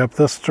our way up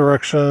this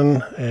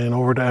direction and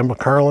over to Emma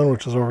Carlin,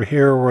 which is over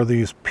here where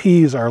these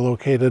P's are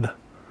located.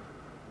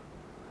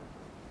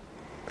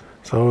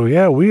 So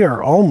yeah, we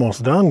are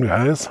almost done,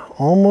 guys.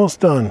 Almost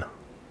done.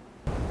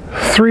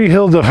 3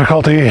 hill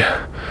difficulty.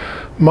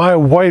 My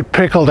white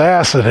pickled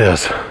ass it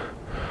is.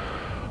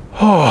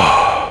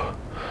 Oh.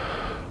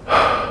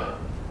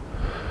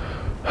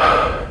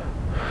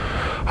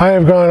 I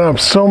have gone up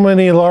so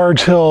many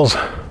large hills.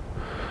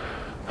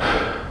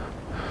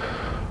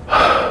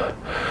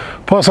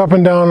 Plus up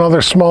and down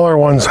other smaller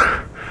ones.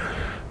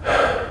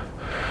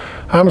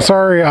 I'm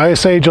sorry,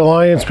 Ice Age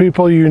Alliance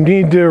people, you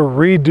need to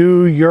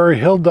redo your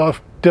hill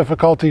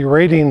difficulty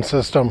rating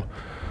system.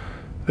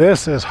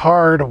 This is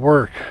hard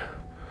work.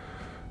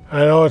 I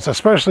know it's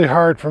especially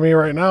hard for me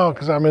right now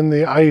because I'm in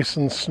the ice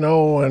and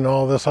snow and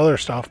all this other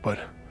stuff, but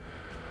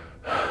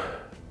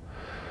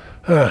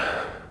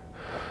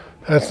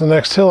that's the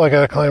next hill I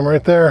gotta climb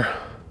right there.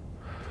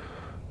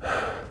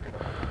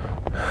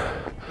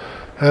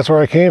 That's where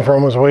I came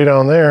from, was way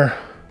down there.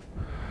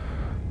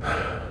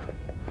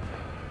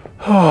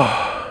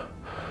 Oh,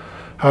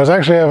 I was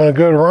actually having a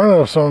good run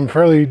of some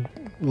fairly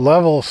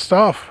level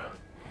stuff.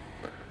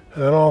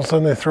 And then all of a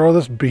sudden they throw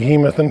this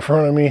behemoth in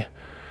front of me.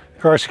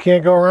 Of course, you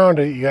can't go around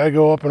it, you gotta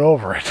go up and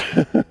over it.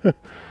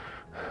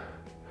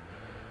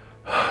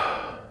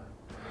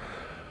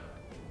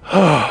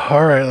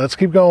 All right, let's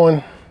keep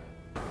going.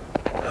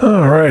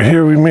 All right,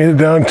 here we made it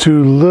down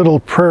to Little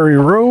Prairie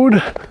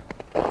Road.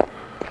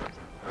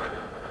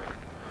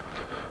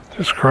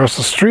 Just across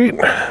the street.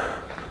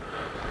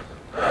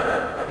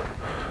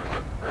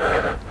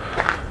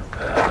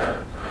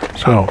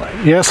 So,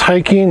 yes,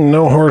 hiking,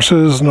 no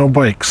horses, no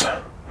bikes.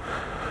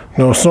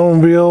 No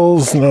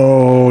snowmobiles,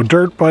 no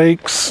dirt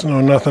bikes, no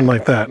nothing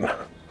like that.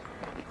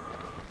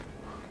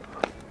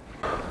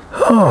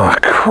 Oh,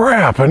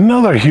 crap,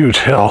 another huge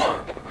hill.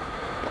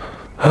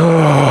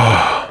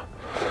 Oh,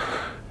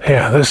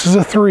 yeah, this is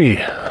a 3.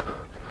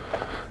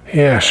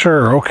 Yeah,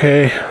 sure,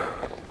 okay.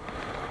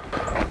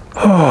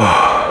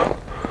 Oh,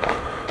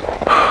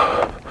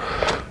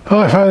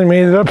 I finally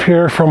made it up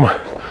here from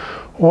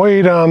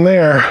way down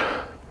there.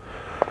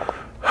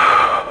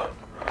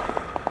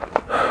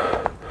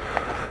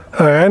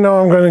 I know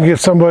I'm going to get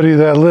somebody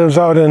that lives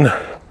out in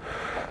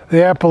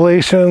the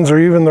Appalachians or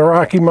even the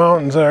Rocky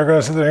Mountains that are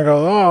going to sit there and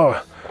go,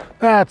 oh,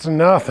 that's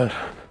nothing.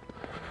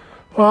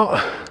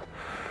 Well,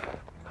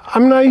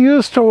 I'm not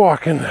used to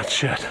walking that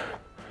shit.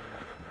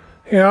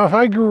 You know, if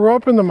I grew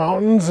up in the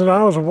mountains and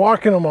I was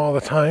walking them all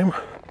the time,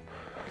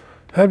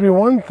 that'd be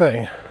one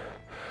thing.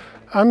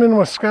 I'm in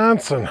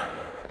Wisconsin,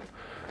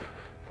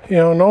 you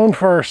know, known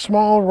for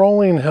small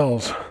rolling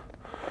hills.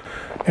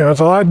 You know, it's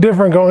a lot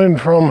different going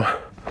from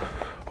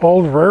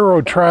old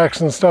railroad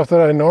tracks and stuff that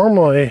I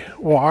normally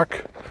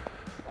walk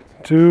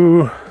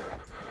to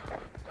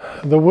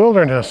the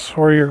wilderness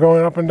where you're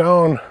going up and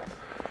down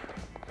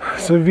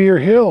severe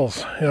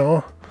hills, you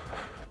know,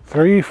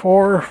 300,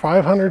 400,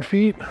 500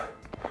 feet.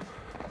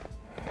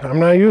 I'm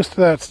not used to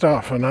that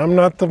stuff, and I'm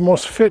not the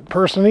most fit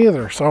person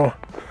either, so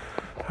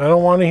I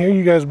don't want to hear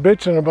you guys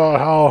bitching about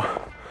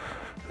how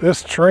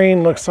this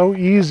terrain looks so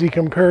easy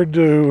compared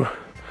to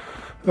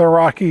the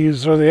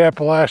Rockies or the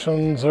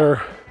Appalachians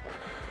or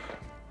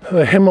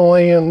the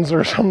Himalayas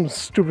or some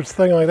stupid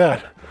thing like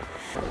that.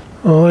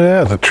 Oh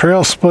yeah, the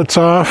trail splits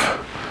off.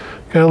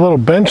 Got a little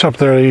bench up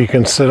there that you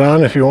can sit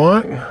on if you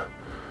want. You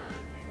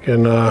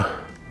can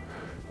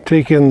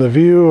take in the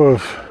view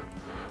of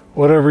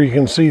whatever you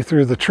can see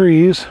through the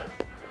trees.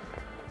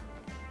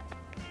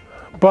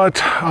 But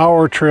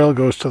our trail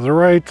goes to the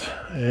right,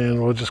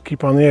 and we'll just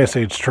keep on the Ice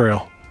Age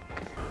trail.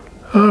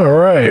 All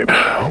right,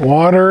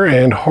 water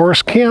and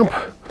horse camp.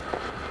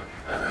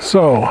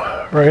 So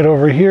right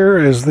over here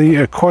is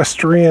the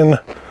equestrian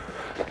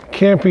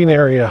camping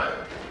area.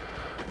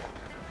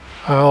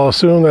 I'll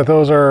assume that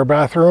those are our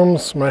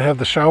bathrooms. Might have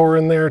the shower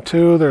in there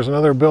too. There's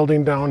another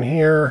building down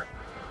here.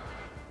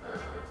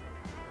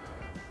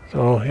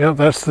 So yeah,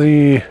 that's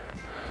the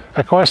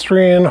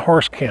equestrian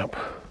horse camp.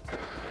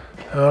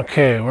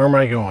 Okay, where am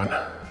I going?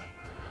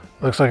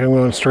 Looks like I'm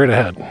going straight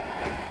ahead.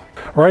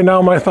 Right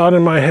now my thought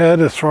in my head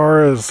as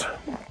far as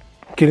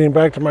getting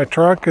back to my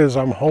truck is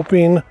I'm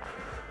hoping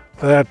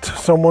that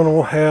someone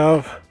will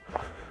have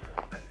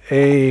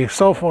a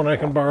cell phone I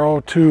can borrow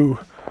to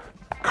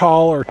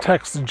call or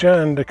text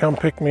Jen to come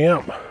pick me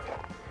up.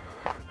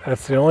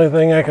 That's the only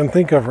thing I can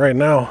think of right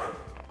now.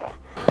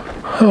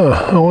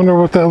 I wonder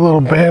what that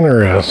little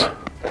banner is.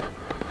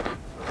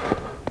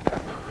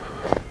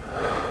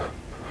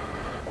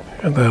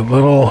 Got that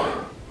little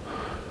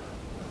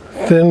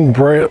thin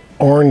bright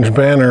orange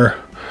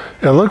banner.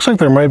 It looks like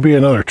there might be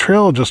another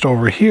trail just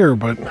over here,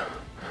 but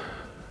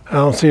I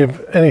don't see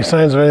any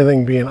signs of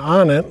anything being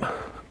on it.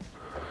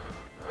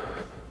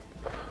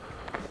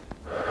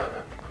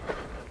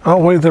 Oh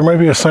wait, there might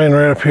be a sign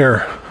right up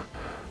here.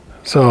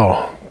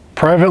 So,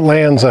 private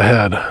lands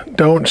ahead.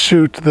 Don't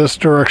shoot this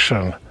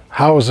direction.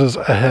 Houses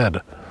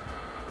ahead.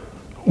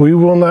 We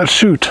will not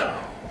shoot.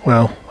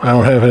 Well, I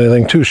don't have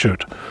anything to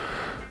shoot.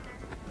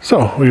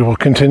 So, we will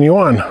continue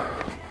on.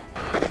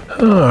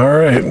 All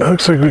right,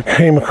 looks like we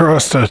came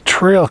across a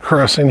trail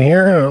crossing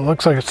here, and it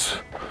looks like it's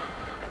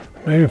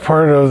maybe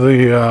part of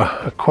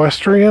the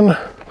equestrian.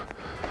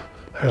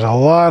 There's a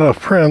lot of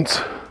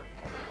prints.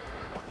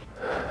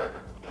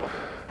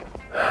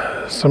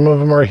 Some of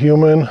them are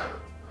human.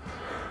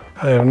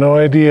 I have no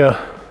idea.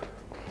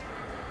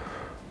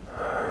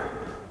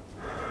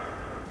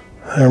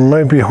 There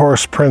might be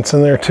horse prints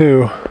in there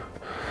too.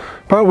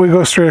 But we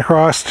go straight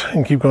across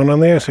and keep going on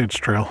the Ice Age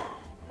trail.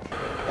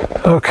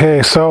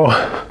 Okay, so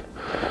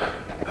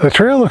the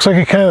trail looks like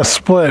it kind of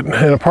split,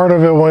 and a part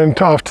of it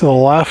went off to the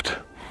left.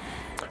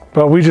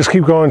 But we just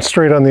keep going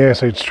straight on the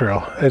Ice Age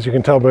trail, as you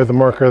can tell by the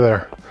marker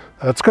there.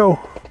 Let's go.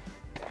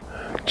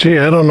 Gee,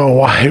 I don't know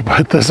why,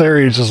 but this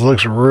area just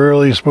looks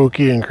really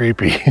spooky and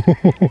creepy.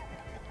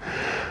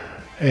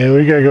 And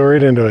we gotta go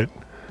right into it.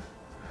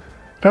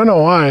 Don't know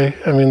why.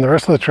 I mean, the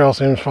rest of the trail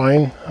seems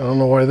fine. I don't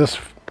know why this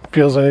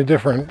feels any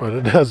different, but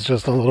it does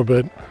just a little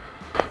bit.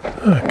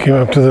 Came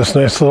up to this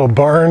nice little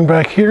barn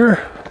back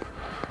here.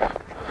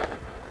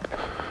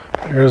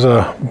 There's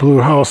a blue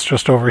house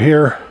just over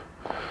here.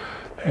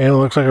 And it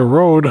looks like a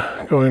road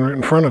going right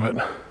in front of it.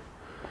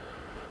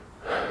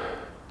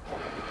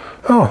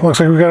 Oh, looks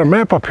like we got a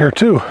map up here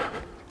too.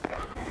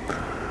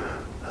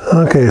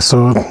 Okay,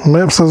 so the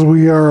map says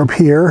we are up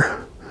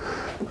here,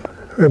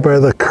 right by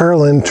the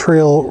Carlin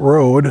Trail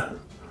Road.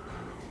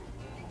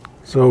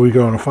 So we're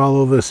going to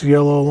follow this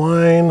yellow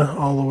line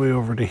all the way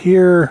over to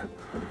here.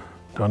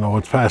 Don't know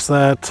what's past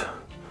that.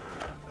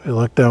 We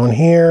look down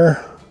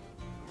here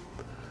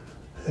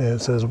and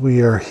it says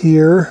we are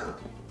here.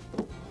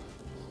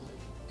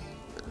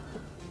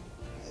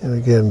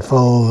 And again,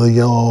 follow the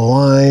yellow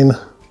line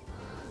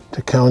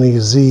to County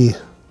Z.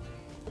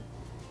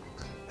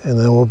 And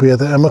then we'll be at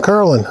the Emma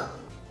Carlin.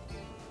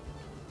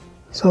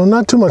 So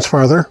not too much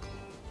farther.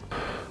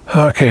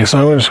 Okay,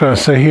 so I'm just going to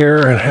sit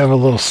here and have a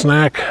little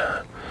snack.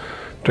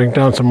 Drink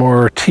down some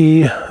more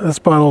tea. This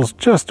bottle's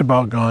just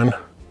about gone.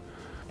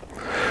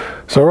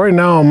 So right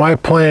now my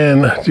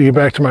plan to get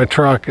back to my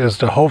truck is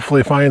to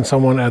hopefully find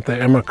someone at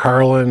the Emma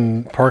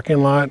Carlin parking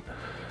lot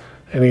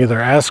and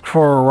either ask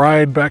for a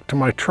ride back to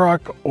my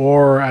truck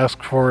or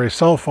ask for a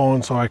cell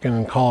phone so I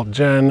can call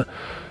Jen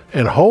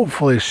and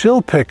hopefully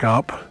she'll pick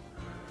up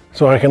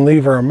so I can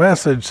leave her a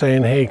message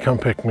saying, hey, come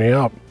pick me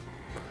up.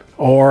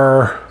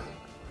 Or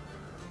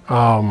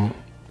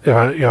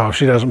if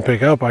she doesn't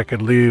pick up, I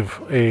could leave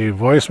a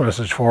voice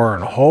message for her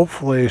and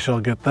hopefully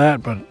she'll get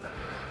that, but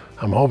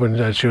I'm hoping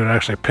that she would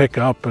actually pick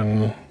up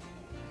and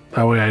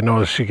that way I know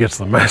that she gets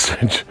the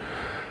message.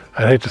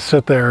 I'd hate to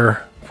sit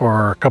there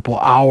for a couple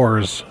of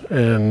hours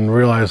and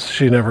realize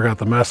she never got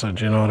the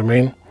message, you know what I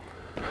mean?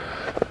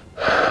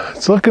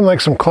 It's looking like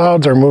some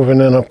clouds are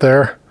moving in up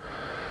there.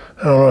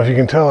 I don't know if you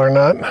can tell or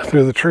not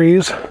through the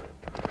trees,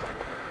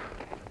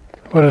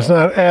 but it's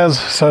not as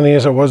sunny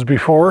as it was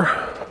before.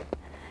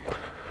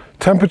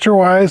 Temperature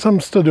wise, I'm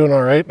still doing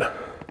all right.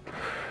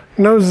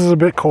 Nose is a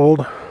bit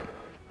cold.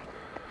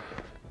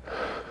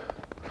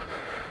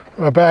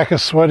 My back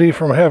is sweaty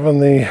from having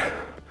the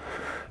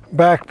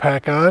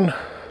backpack on.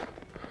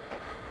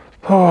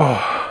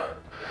 Oh,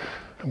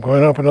 I'm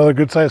going up another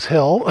good sized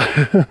hill.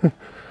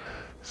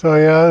 So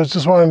yeah, I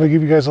just wanted to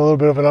give you guys a little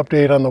bit of an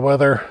update on the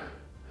weather.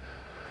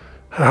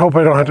 I hope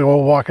I don't have to go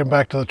walking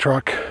back to the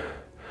truck,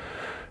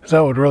 because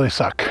that would really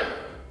suck.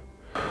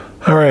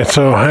 All right,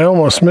 so I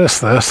almost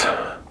missed this.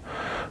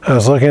 I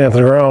was looking at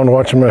the ground,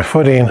 watching my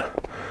footing.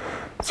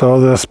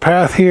 So this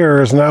path here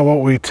is not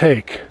what we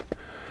take.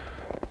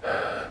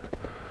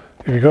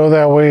 If you go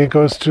that way, it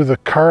goes to the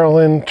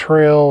Carlin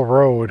Trail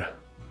Road.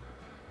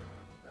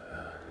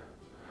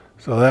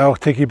 So that'll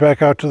take you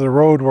back out to the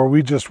road where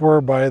we just were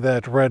by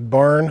that red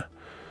barn.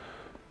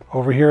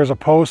 Over here is a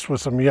post with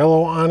some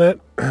yellow on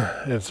it.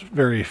 It's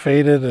very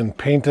faded and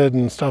painted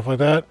and stuff like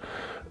that.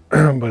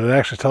 But it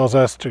actually tells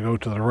us to go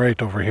to the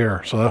right over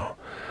here. So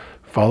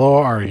follow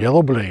our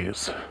yellow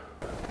blaze.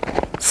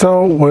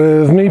 So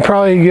with me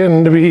probably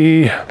getting to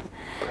be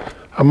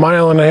 1.5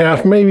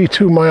 miles, maybe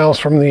 2 miles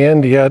from the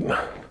end yet,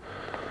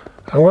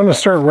 I'm going to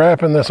start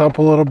wrapping this up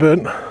a little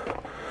bit.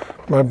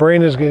 My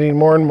brain is getting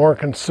more and more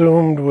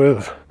consumed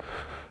with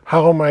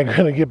how am I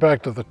going to get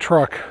back to the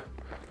truck.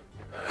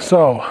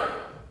 So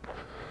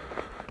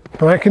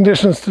my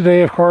conditions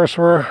today, of course,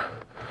 were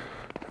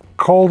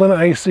cold and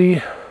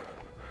icy.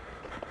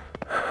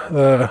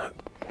 The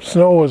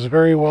snow was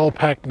very well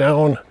packed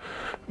down,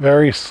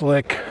 very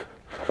slick.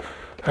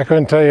 I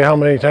couldn't tell you how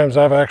many times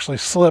I've actually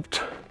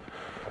slipped.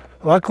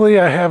 Luckily,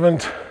 I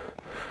haven't,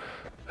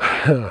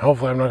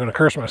 hopefully I'm not going to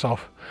curse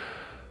myself.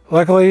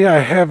 Luckily, I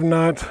have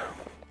not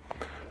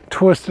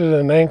twisted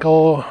an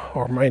ankle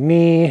or my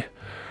knee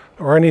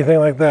or anything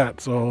like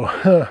that.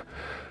 So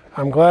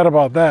I'm glad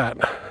about that.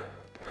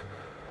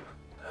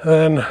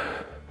 Then,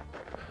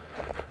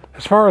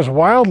 as far as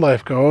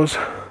wildlife goes,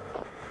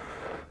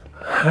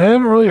 I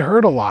haven't really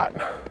heard a lot.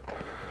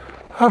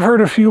 I've heard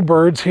a few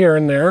birds here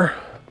and there.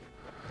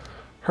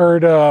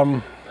 Heard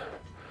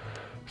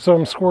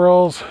some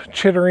squirrels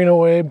chittering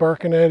away,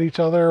 barking at each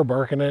other, or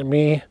barking at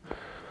me.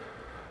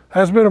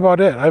 That's been about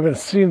it. I've been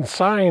seeing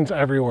signs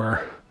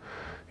everywhere.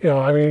 You know,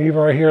 I mean, even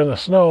right here in the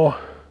snow,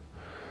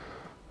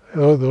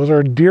 those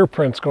are deer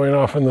prints going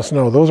off in the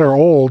snow. Those are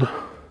old,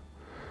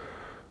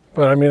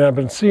 but I mean, I've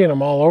been seeing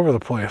them all over the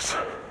place.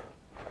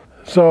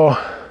 So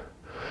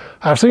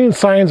I've seen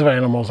signs of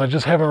animals. I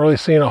just haven't really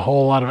seen a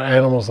whole lot of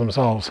animals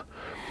themselves.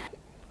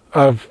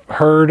 I've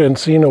heard and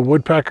seen a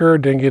woodpecker,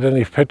 didn't get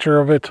any picture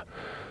of it.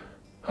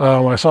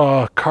 I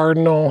saw a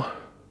cardinal,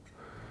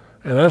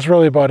 and that's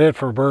really about it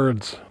for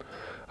birds.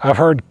 I've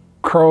heard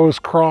crows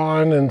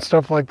crawling and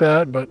stuff like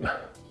that, but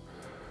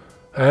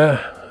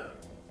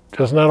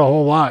just not a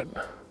whole lot.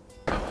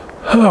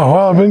 Oh,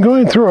 well, I've been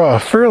going through a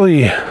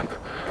fairly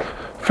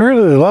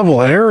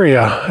level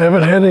area. I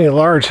haven't had any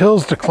large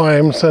hills to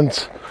climb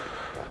since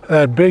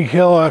that big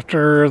hill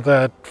after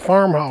that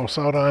farmhouse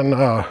out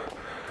on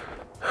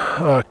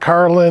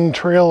Carlin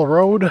Trail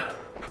Road.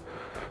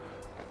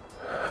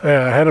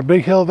 Yeah, I had a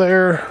big hill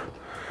there,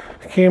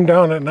 came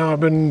down it. Now I've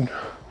been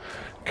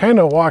kind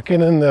of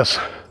walking in this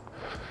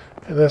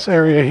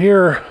area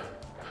here,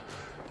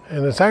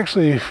 and it's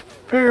actually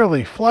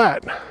fairly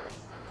flat.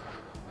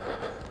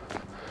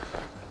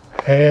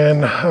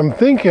 And I'm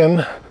thinking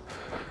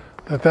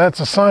that that's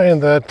a sign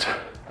that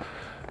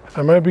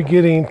I might be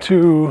getting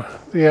to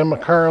the Emma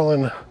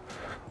Carlin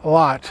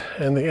lot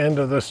and the end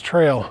of this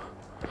trail.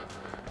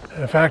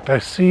 In fact, I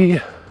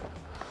see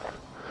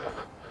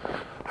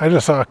I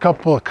just saw a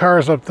couple of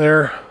cars up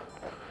there.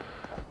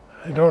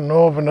 I don't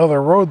know of another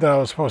road that I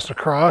was supposed to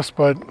cross,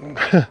 but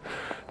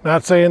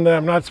not saying that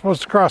I'm not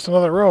supposed to cross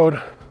another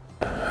road.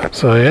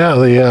 So yeah,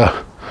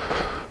 the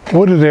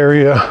wooded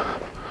area.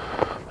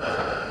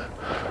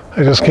 I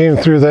just came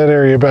through that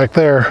area back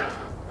there.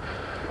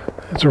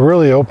 It's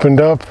really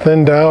opened up,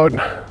 thinned out.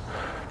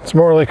 It's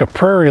more like a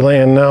prairie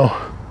land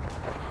now.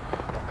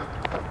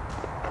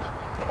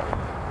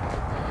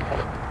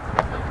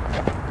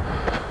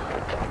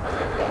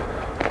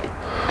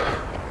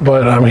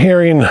 But I'm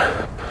hearing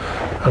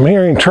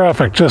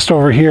traffic just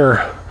over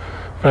here.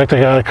 In fact,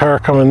 I got a car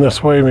coming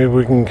this way. Maybe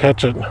we can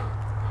catch it.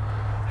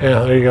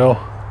 Yeah, there you go.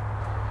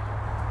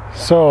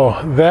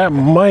 So that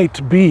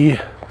might be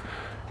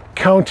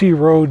County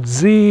Road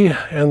Z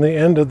and the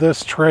end of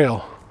this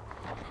trail.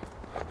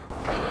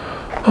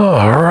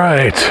 All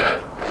right.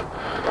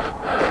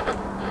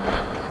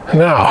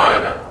 Now,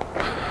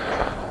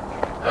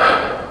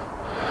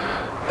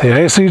 the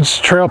Ice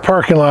Age Trail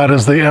parking lot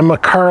is the Emma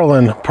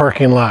Carlin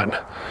parking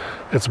lot.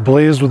 It's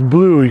blazed with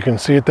blue. You can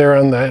see it there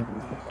on that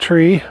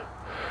tree.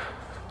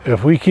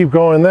 If we keep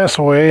going this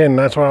way, and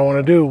that's what I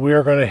want to do, we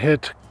are going to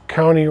hit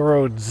County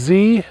Road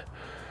Z,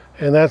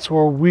 and that's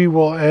where we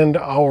will end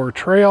our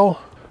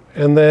trail.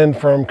 And then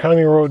from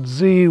County Road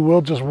Z, we'll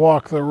just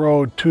walk the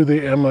road to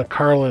the Emma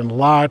Carlin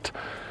lot,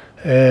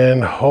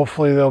 and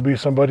hopefully there'll be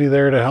somebody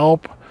there to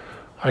help.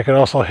 I could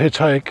also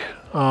hitchhike.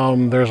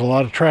 There's a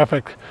lot of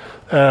traffic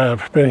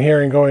I've been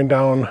hearing going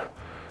down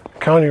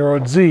County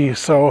Road Z,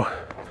 so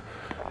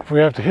if we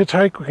have to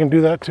hitchhike, we can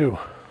do that too.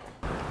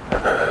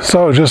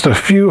 So just a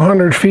few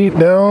hundred feet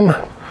down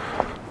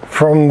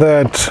from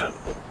that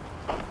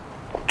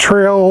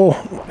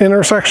trail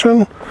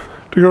intersection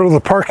to go to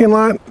the parking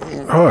lot.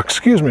 Oh,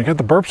 excuse me, got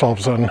the burps all of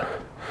a sudden.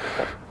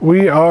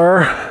 We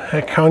are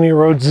at County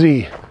Road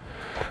Z.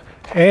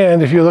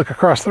 And if you look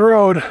across the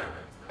road,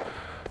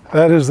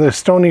 that is the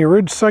Stony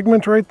Ridge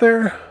segment right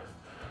there.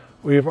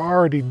 We've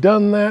already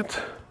done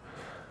that.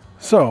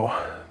 So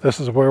this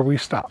is where we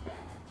stop.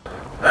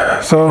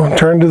 So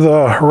turn to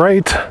the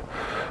right,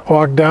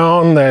 walk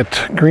down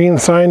that green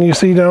sign you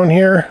see down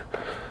here.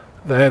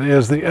 That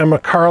is the Emma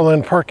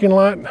Carlin parking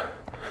lot.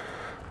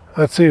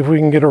 Let's see if we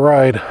can get a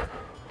ride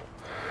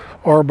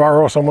or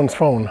borrow someone's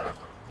phone.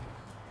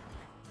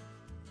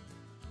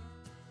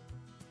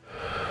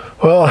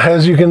 Well,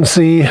 as you can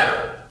see,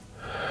 I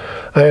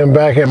am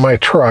back at my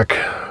truck.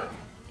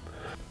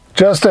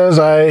 Just as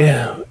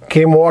I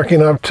came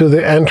walking up to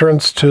the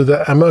entrance to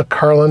the Emma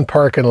Carlin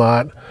parking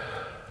lot,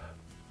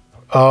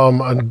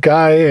 a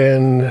guy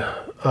and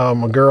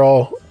a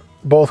girl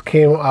both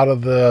came out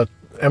of the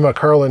Emma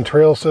Carlin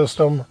trail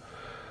system,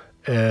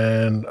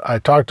 and I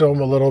talked to them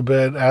a little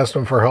bit, asked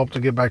them for help to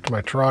get back to my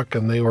truck,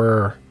 and they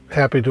were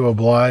happy to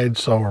oblige.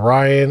 So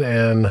Ryan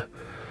and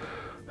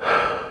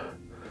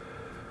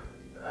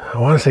I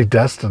want to say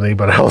Destiny,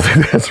 but I don't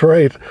think that's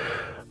right.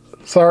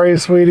 Sorry,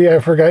 sweetie, I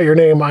forgot your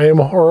name. I am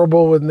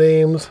horrible with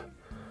names.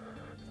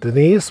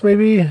 Denise,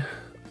 maybe?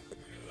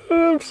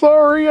 I'm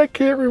sorry, I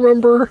can't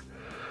remember.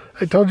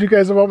 I told you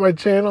guys about my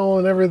channel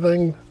and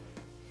everything.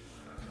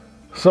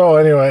 So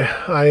anyway,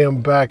 I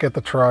am back at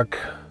the truck.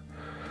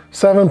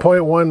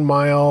 7.1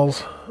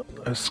 miles.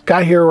 I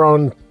got here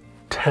around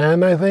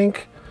 10, I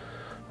think.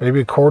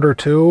 Maybe quarter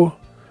to.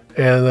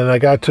 And then I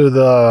got to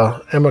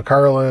the Emma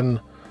Carlin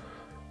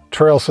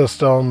trail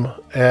system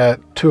at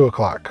 2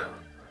 o'clock.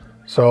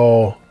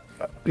 So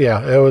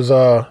yeah, it was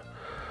a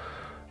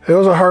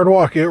hard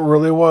walk. It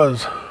really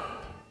was.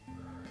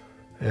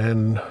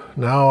 And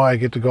now I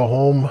get to go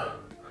home.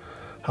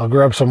 I'll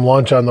grab some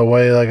lunch on the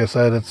way. Like I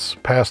said, it's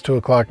past 2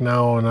 o'clock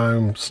now and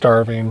I'm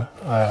starving.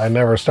 I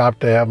never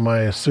stopped to have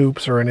my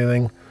soups or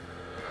anything.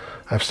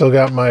 I've still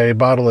got my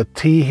bottle of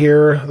tea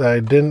here that I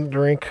didn't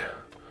drink.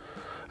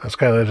 I was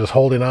kind of just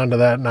holding on to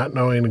that, not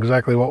knowing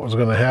exactly what was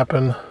going to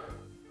happen,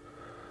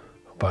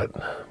 but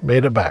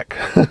made it back.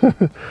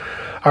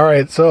 All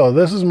right, so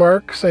this is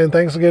Mark saying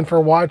thanks again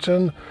for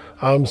watching.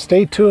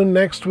 Stay tuned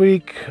next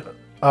week.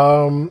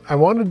 I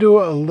want to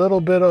do a little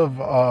bit of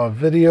a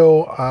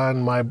video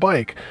on my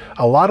bike.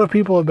 A lot of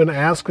people have been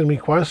asking me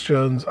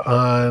questions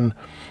on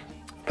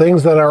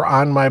things that are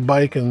on my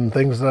bike and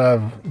things that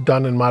I've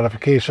done in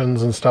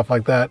modifications and stuff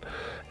like that.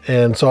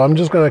 And so I'm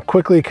just going to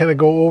quickly kind of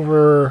go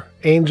over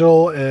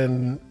Angel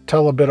and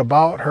tell a bit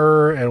about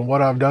her and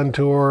what I've done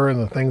to her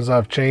and the things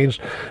I've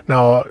changed.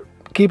 Now,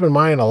 keep in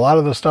mind, a lot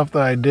of the stuff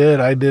that I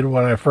did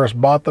when I first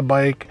bought the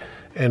bike.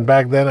 And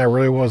back then I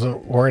really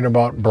wasn't worrying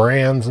about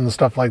brands and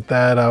stuff like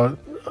that.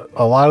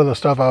 A lot of the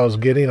stuff I was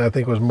getting, I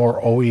think, was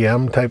more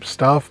OEM type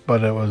stuff,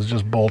 but it was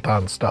just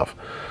bolt-on stuff.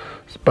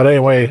 But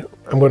anyway,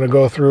 I'm going to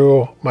go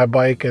through my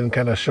bike and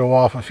kind of show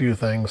off a few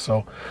things.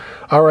 So,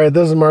 all right,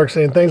 this is Mark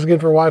saying thanks again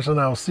for watching.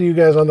 I'll see you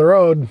guys on the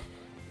road.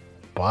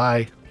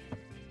 Bye.